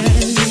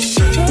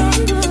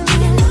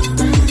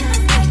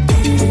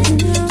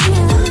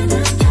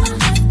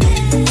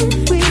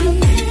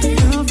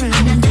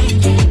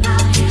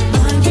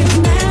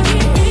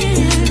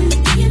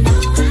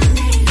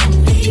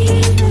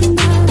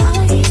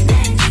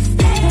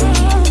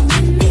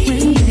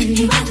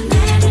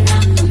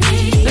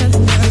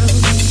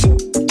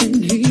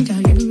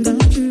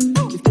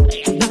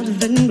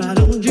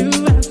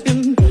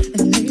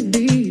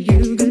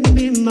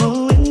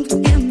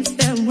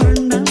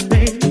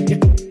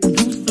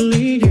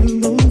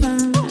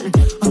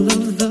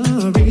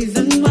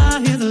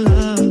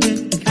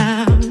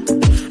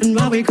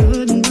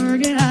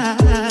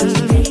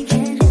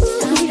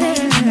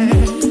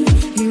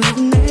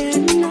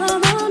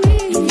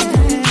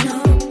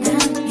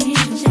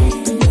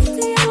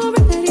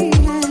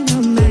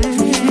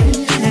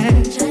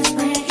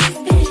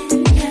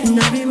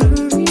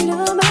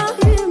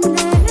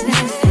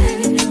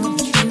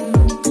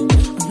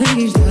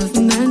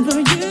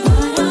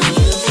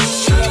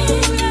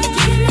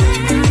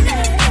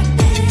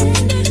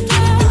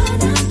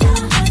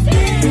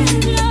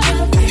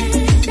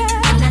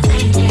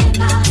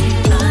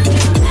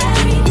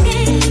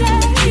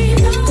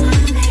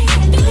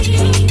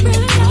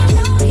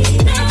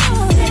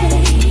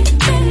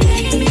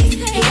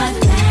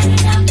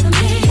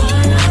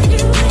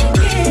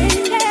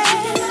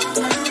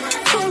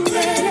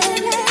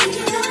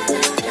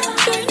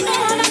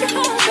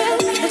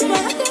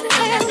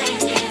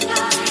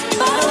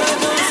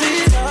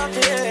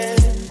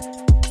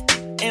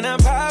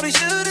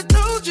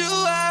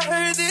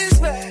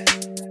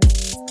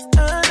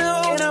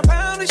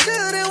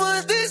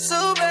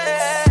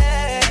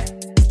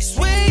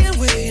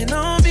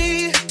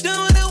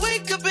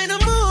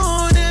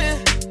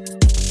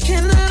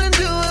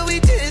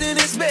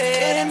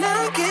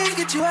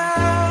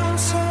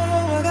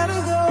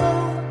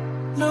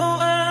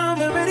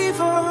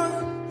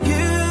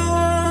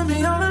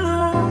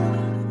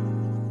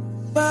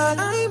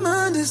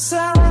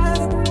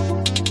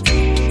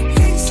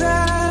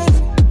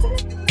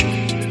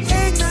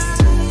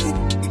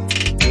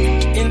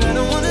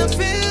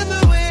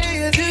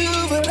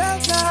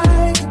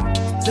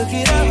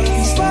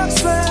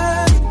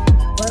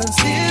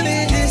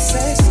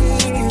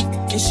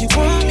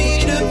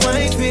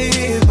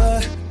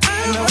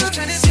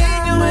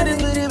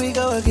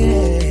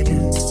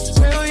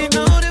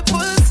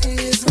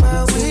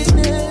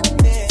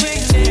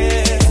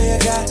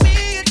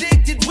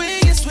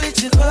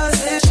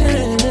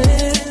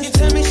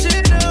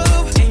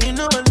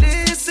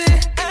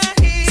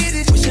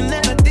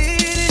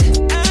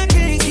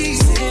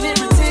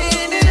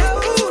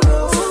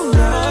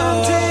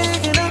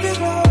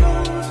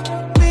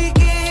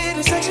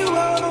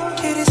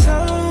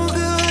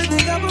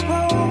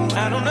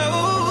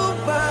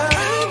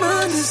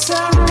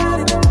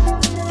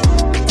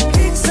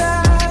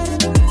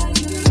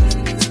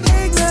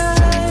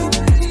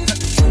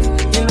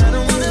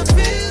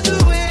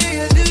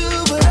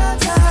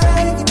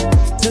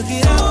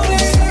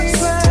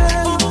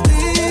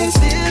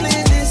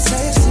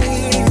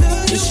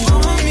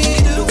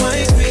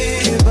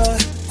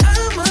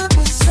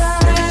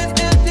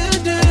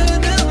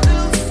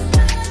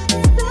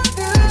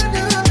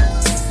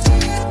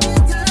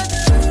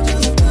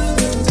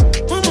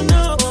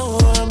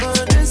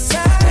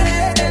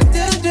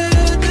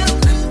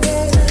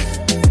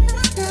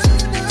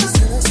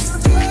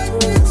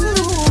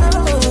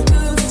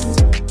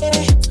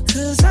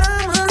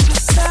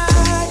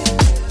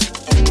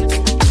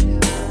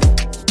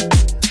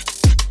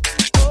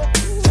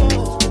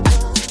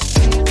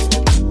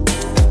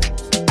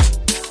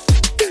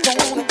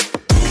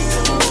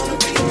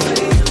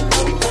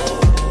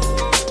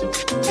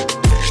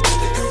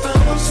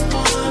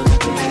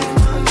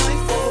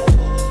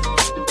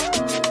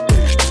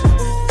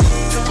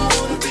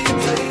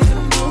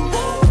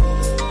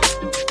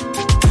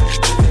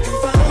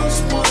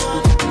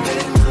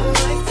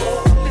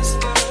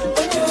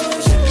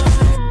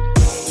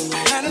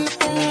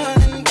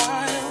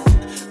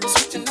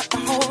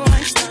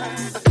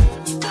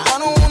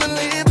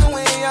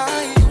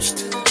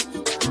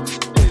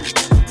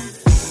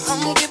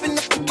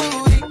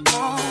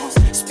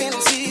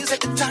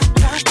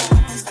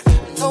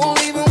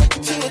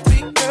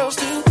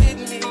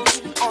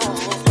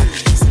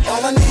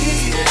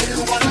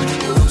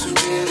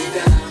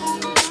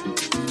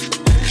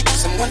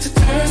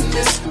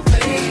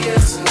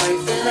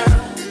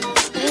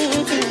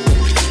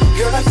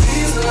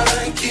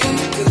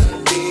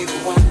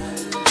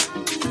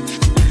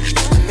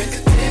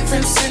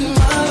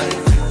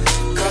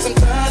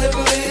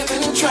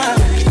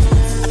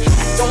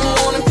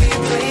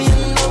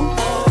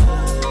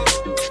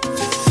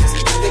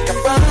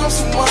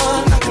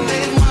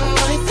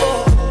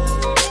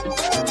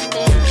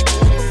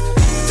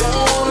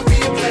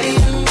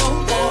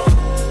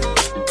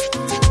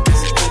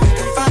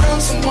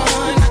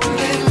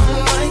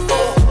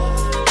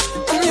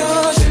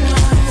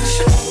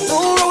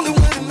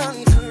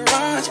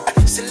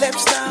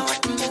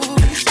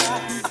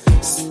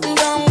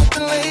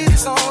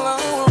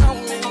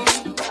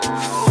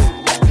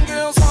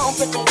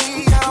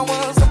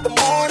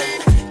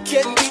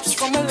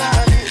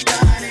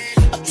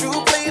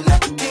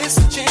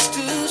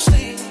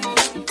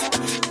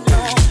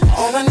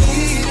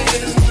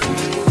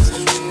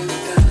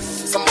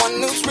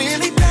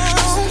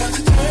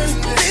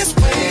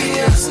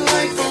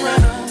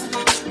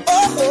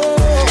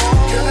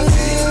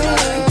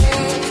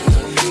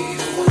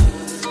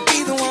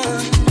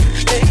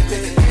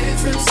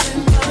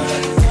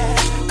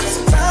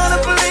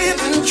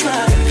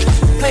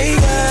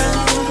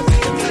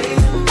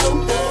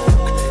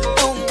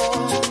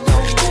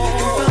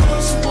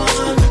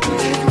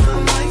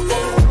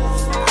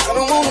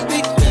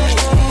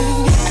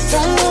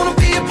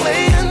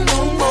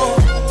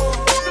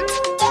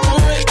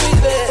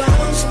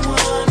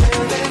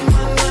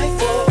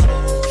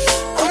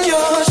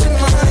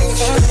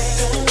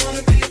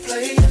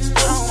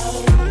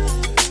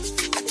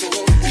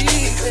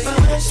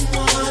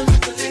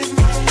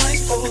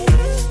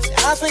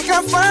 think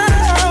I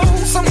found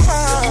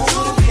somehow.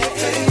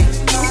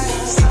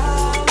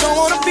 Don't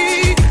wanna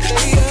be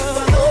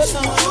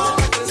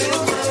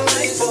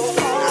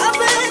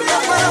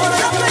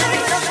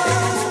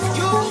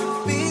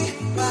you'll be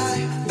my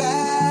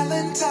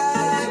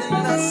Valentine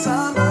in the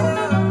summer.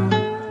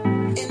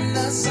 In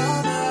the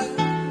summer,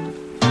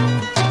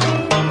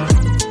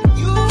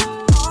 you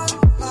are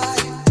my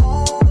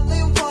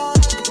only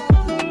one.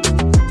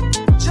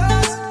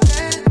 Just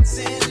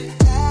dancing,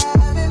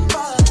 having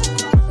fun.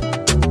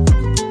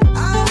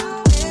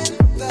 Out in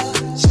the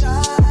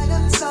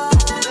shining sun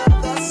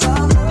of the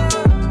summer,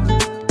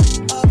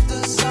 of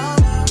the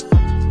summer.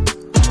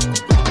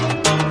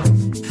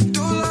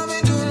 Do love me,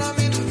 do love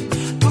me,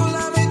 do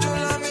love me, do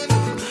love me, do.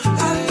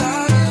 I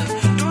love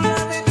you. Do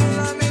love me, do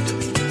love me,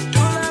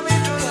 do love me,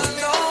 do love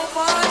no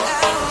one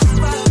else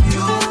but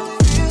you.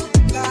 Feel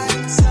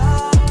like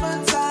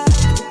summertime.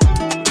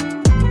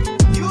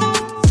 You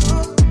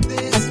took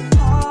this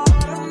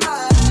heart of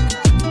mine.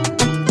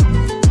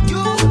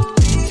 You'll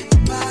be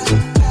my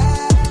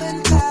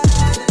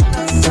Valentine in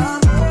the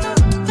summer.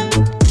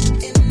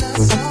 In the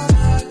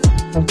summer.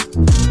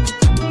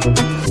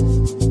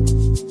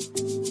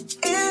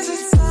 Is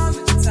it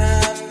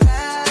summertime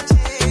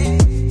magic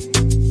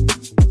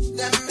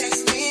that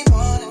makes me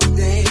wanna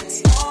dance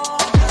all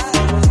night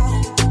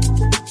long?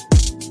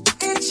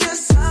 It's your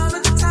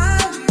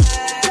summertime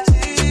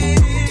magic.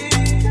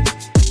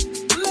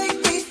 Make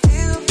me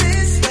feel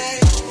this way.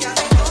 Got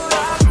me hold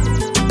up,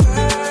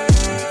 girl.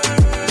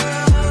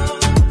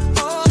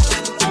 Oh,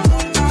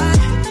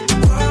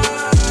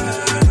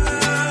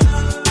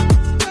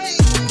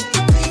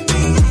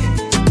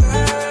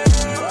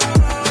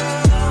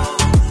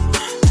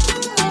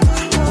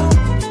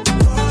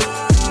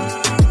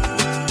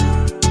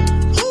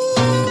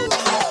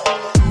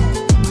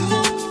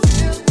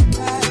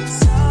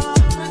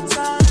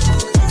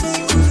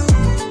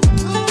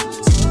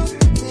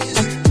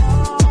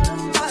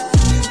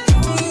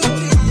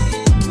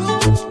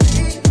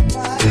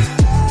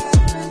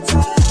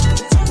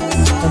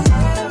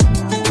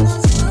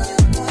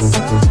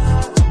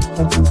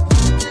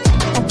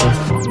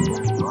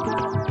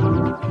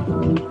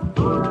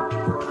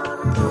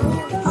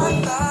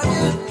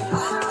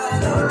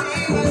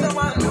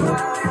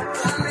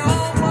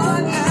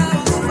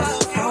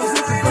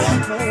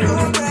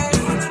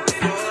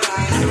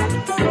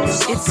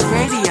 It's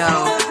radio,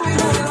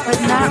 but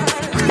not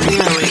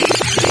really.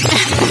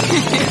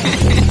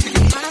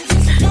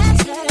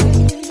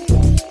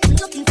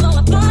 Looking for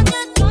a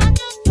partner,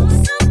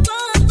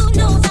 someone who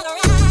knows how to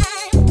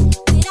ride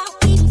without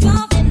being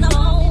falling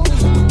on.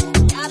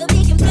 Gotta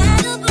be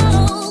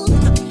compatible.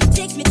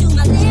 Takes me to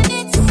my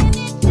limits.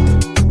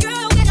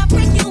 Girl, when I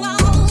break you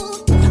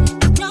off,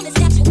 I promise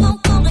that you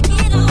won't wanna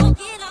get off.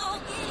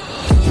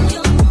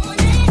 You're on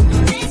it,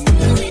 let's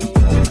do it.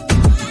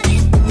 Ride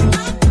it,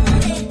 I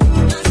want it.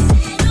 I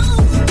said,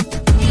 oh.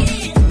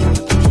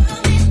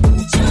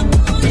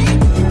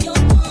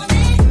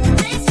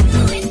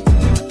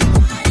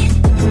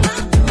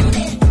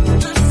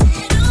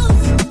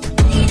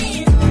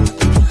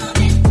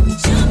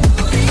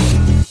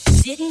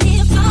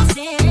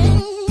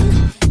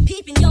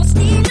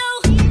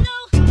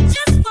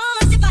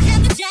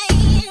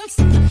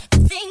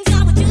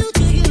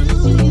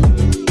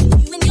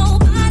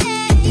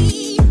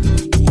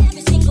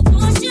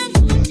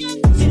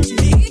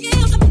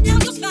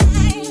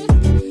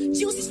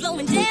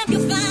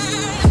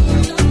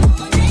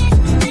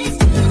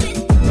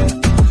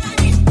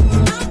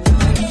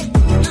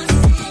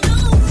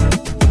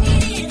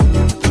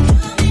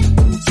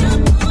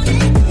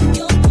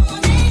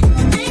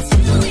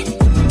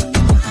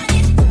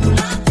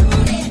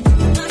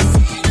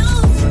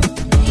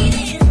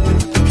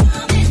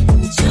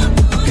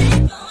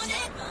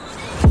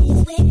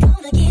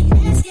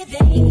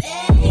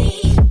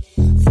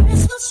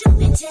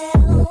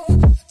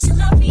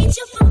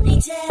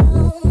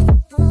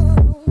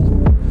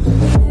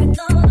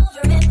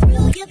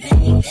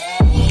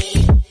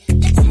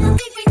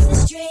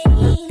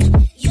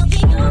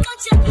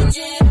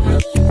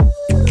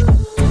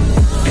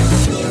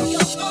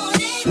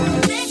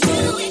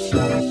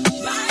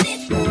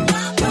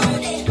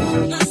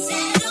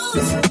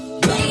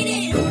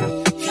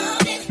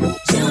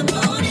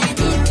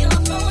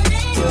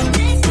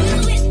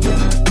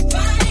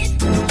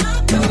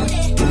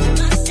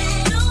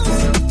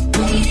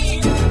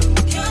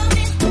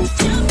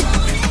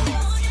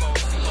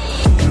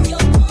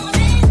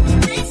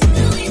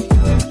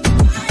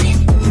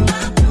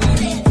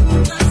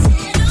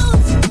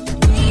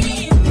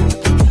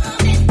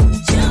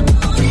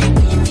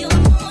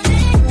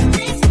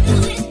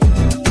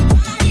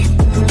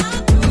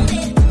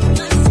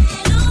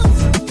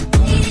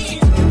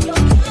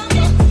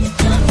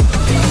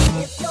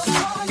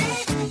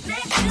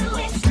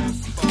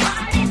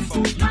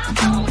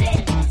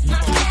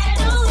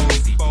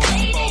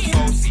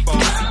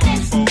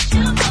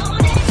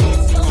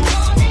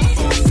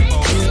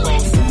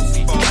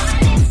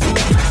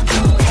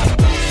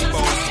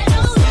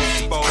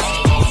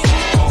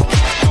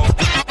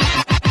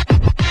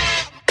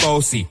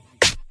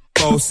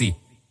 bossy.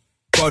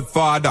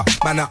 Godfather,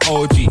 man a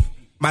OG.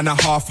 Man a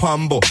half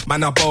humble,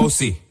 man a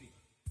bossy.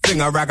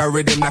 Fling a rag a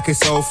rhythm like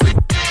it's all free.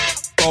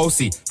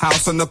 Bossy,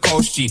 house on the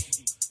coast, G.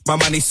 My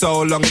money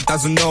so long it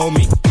doesn't know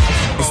me.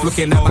 It's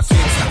looking at my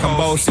kids like I'm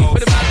bossy.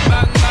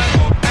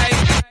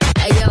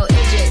 Hey yo,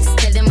 Idris,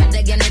 tell them what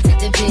they're gonna take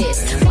the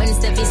piss. One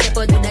step you step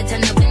out, do that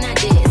turn up in a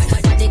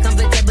diss. Body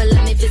comfortable,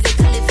 let me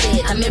physically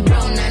fit. I'm in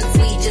brown and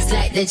sweet, just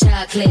like the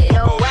chocolate.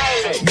 No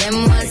way.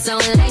 Them ones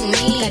sound like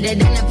me. Other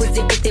than a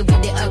pussy with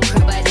the upper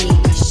body.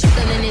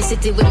 Sugar in the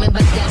city with me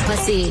bad girl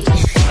pussy.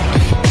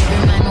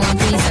 Every man want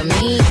piece of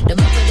me. The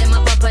back of them a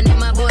pop and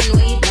them a bun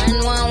weed. Man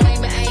want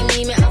wine behind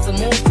me, me have to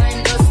move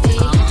fine dusty.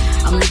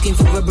 I'm looking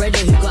for a brother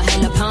who got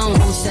hella pounds.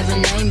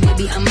 279,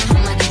 baby, I'm a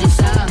hammer to the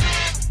shop.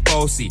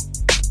 Bossy,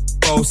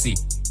 bossy.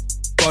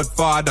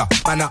 Godfather,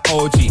 man a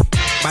OG.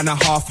 Man a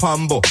half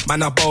humble,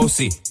 man a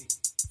bossy.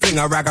 Fling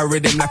a rag a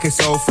rhythm like it's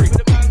all free.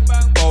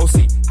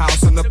 Bossy,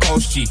 house on the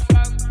coast, G.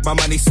 My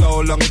money so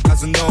long it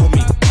doesn't know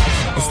me.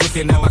 It's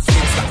looking at my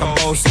kids like I'm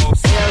bossy. Yo,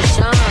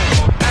 Sean.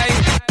 Hey,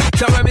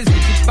 so when me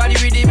spitty funny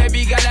with it,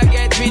 maybe gotta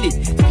get with it.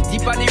 Spitty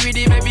funny with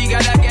it, maybe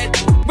gotta get.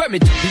 When me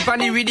spitty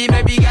funny with it,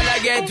 maybe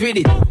gotta get with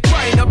it.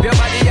 Wind up your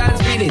body and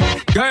spin it.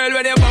 Girl,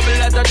 when you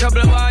bubble out of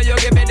trouble, why you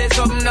give me this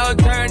something now?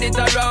 Turn it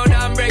around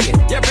and break it.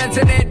 You're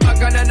pressing it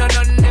back on and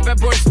never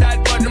push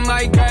that button,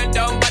 my girl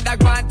down, but I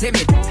can't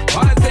timid.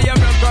 Once you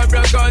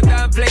broke out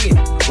and fling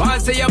it.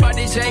 Once your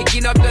body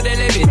shaking up to the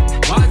limit.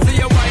 Once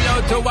you wild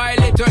out to wild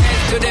it to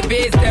head to the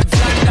base, steps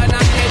London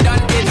and head on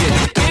digit.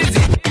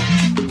 Easy.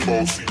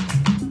 Bossy.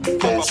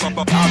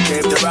 I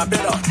came to wrap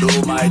it up, do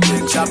my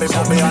thing, chop it,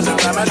 put me on the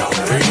camera,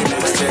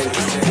 remix thing.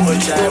 Boy,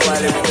 try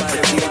while it make the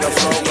king of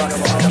flow back on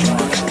the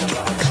mark.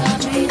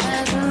 We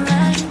had the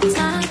right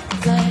time,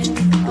 babe.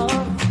 Oh,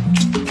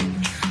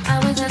 I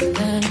was at the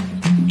end.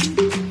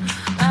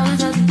 I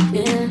was at the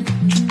end.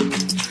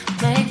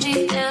 Make me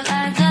feel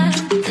like I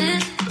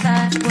did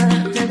that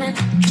we're living.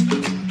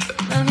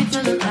 Let me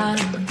feel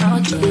alive, oh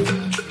yeah.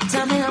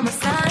 Tell me I'm a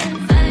sign,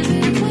 baby.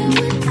 Where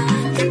would I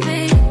be?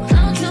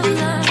 Don't you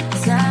love,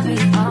 sorry,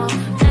 oh,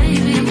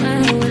 baby.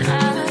 Where would I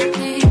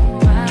be?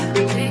 Why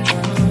we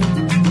gone?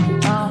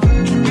 Oh,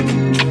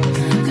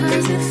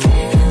 'cause it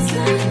feels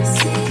like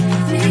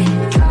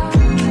CPR.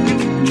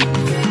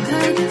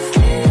 'Cause it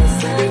feels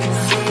like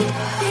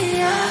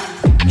CPR.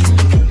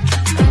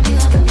 Baby,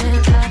 I'm a man,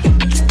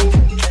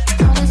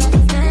 I was on the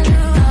stand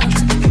up.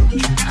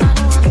 I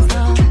don't wanna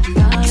stop,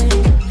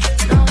 darling.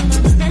 No one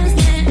understands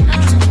me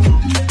now.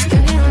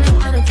 You're the only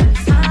one that can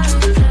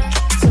find it.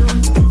 So,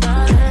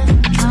 darling,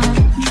 I'm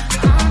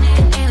only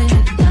a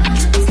alien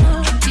that's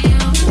to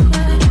you.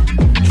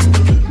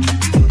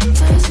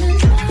 Person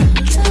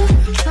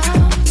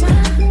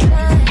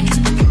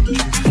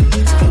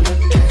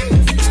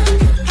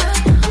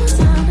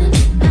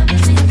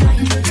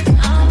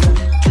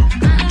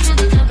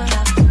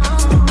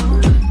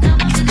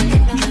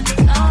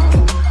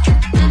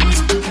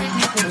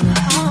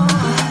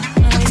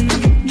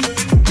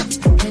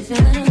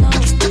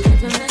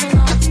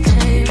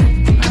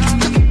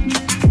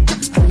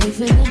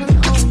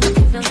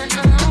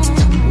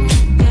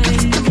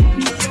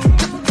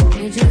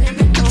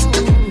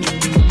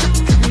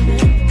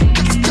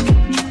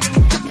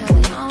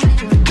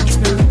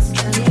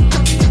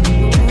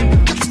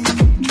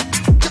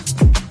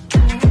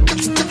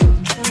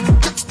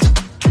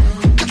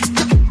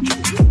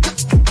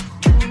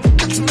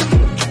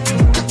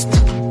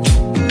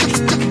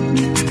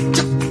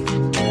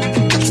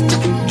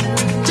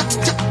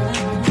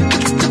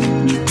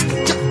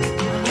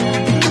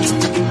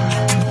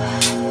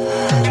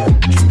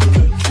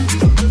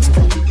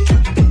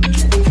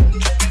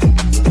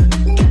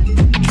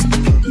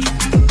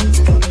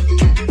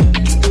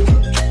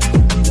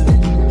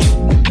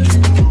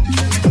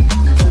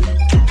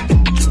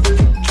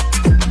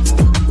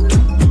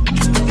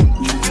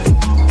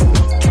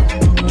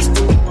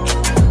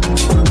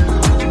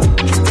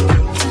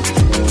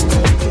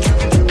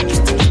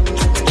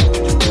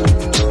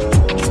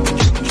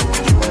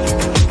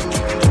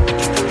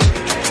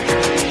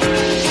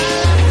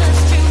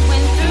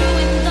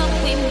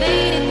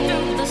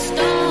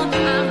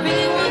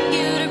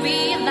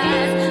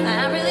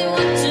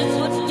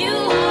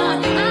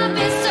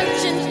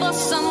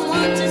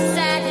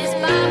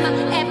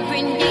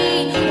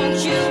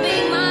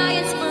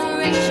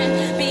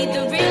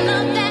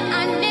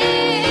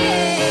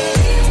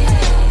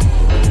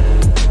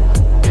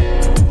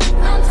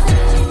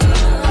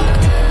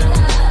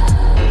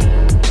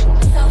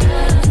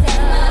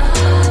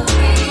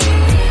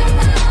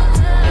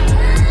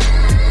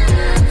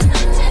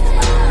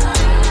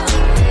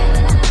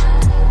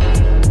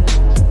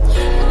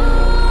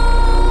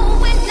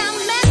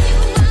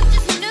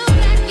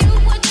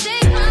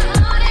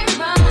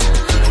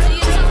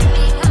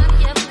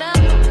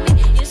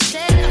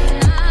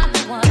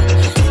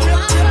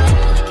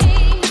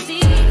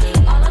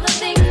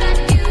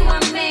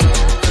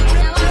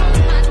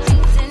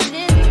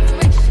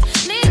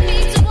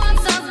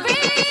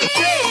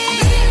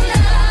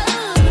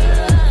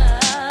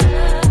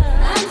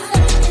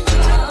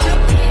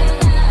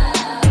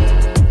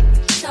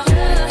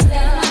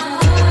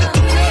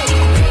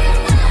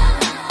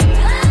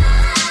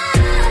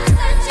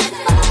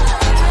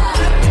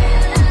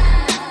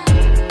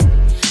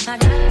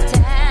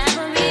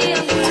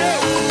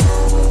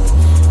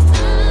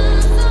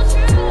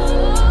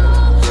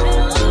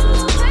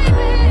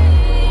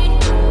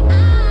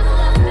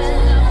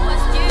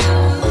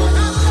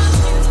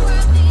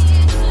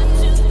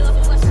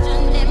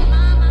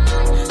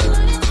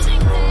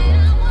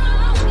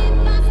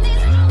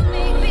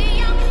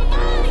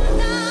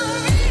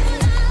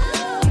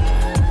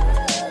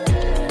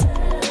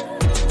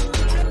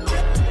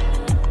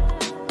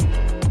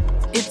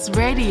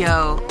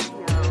radio,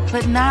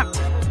 but not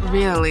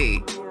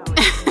really.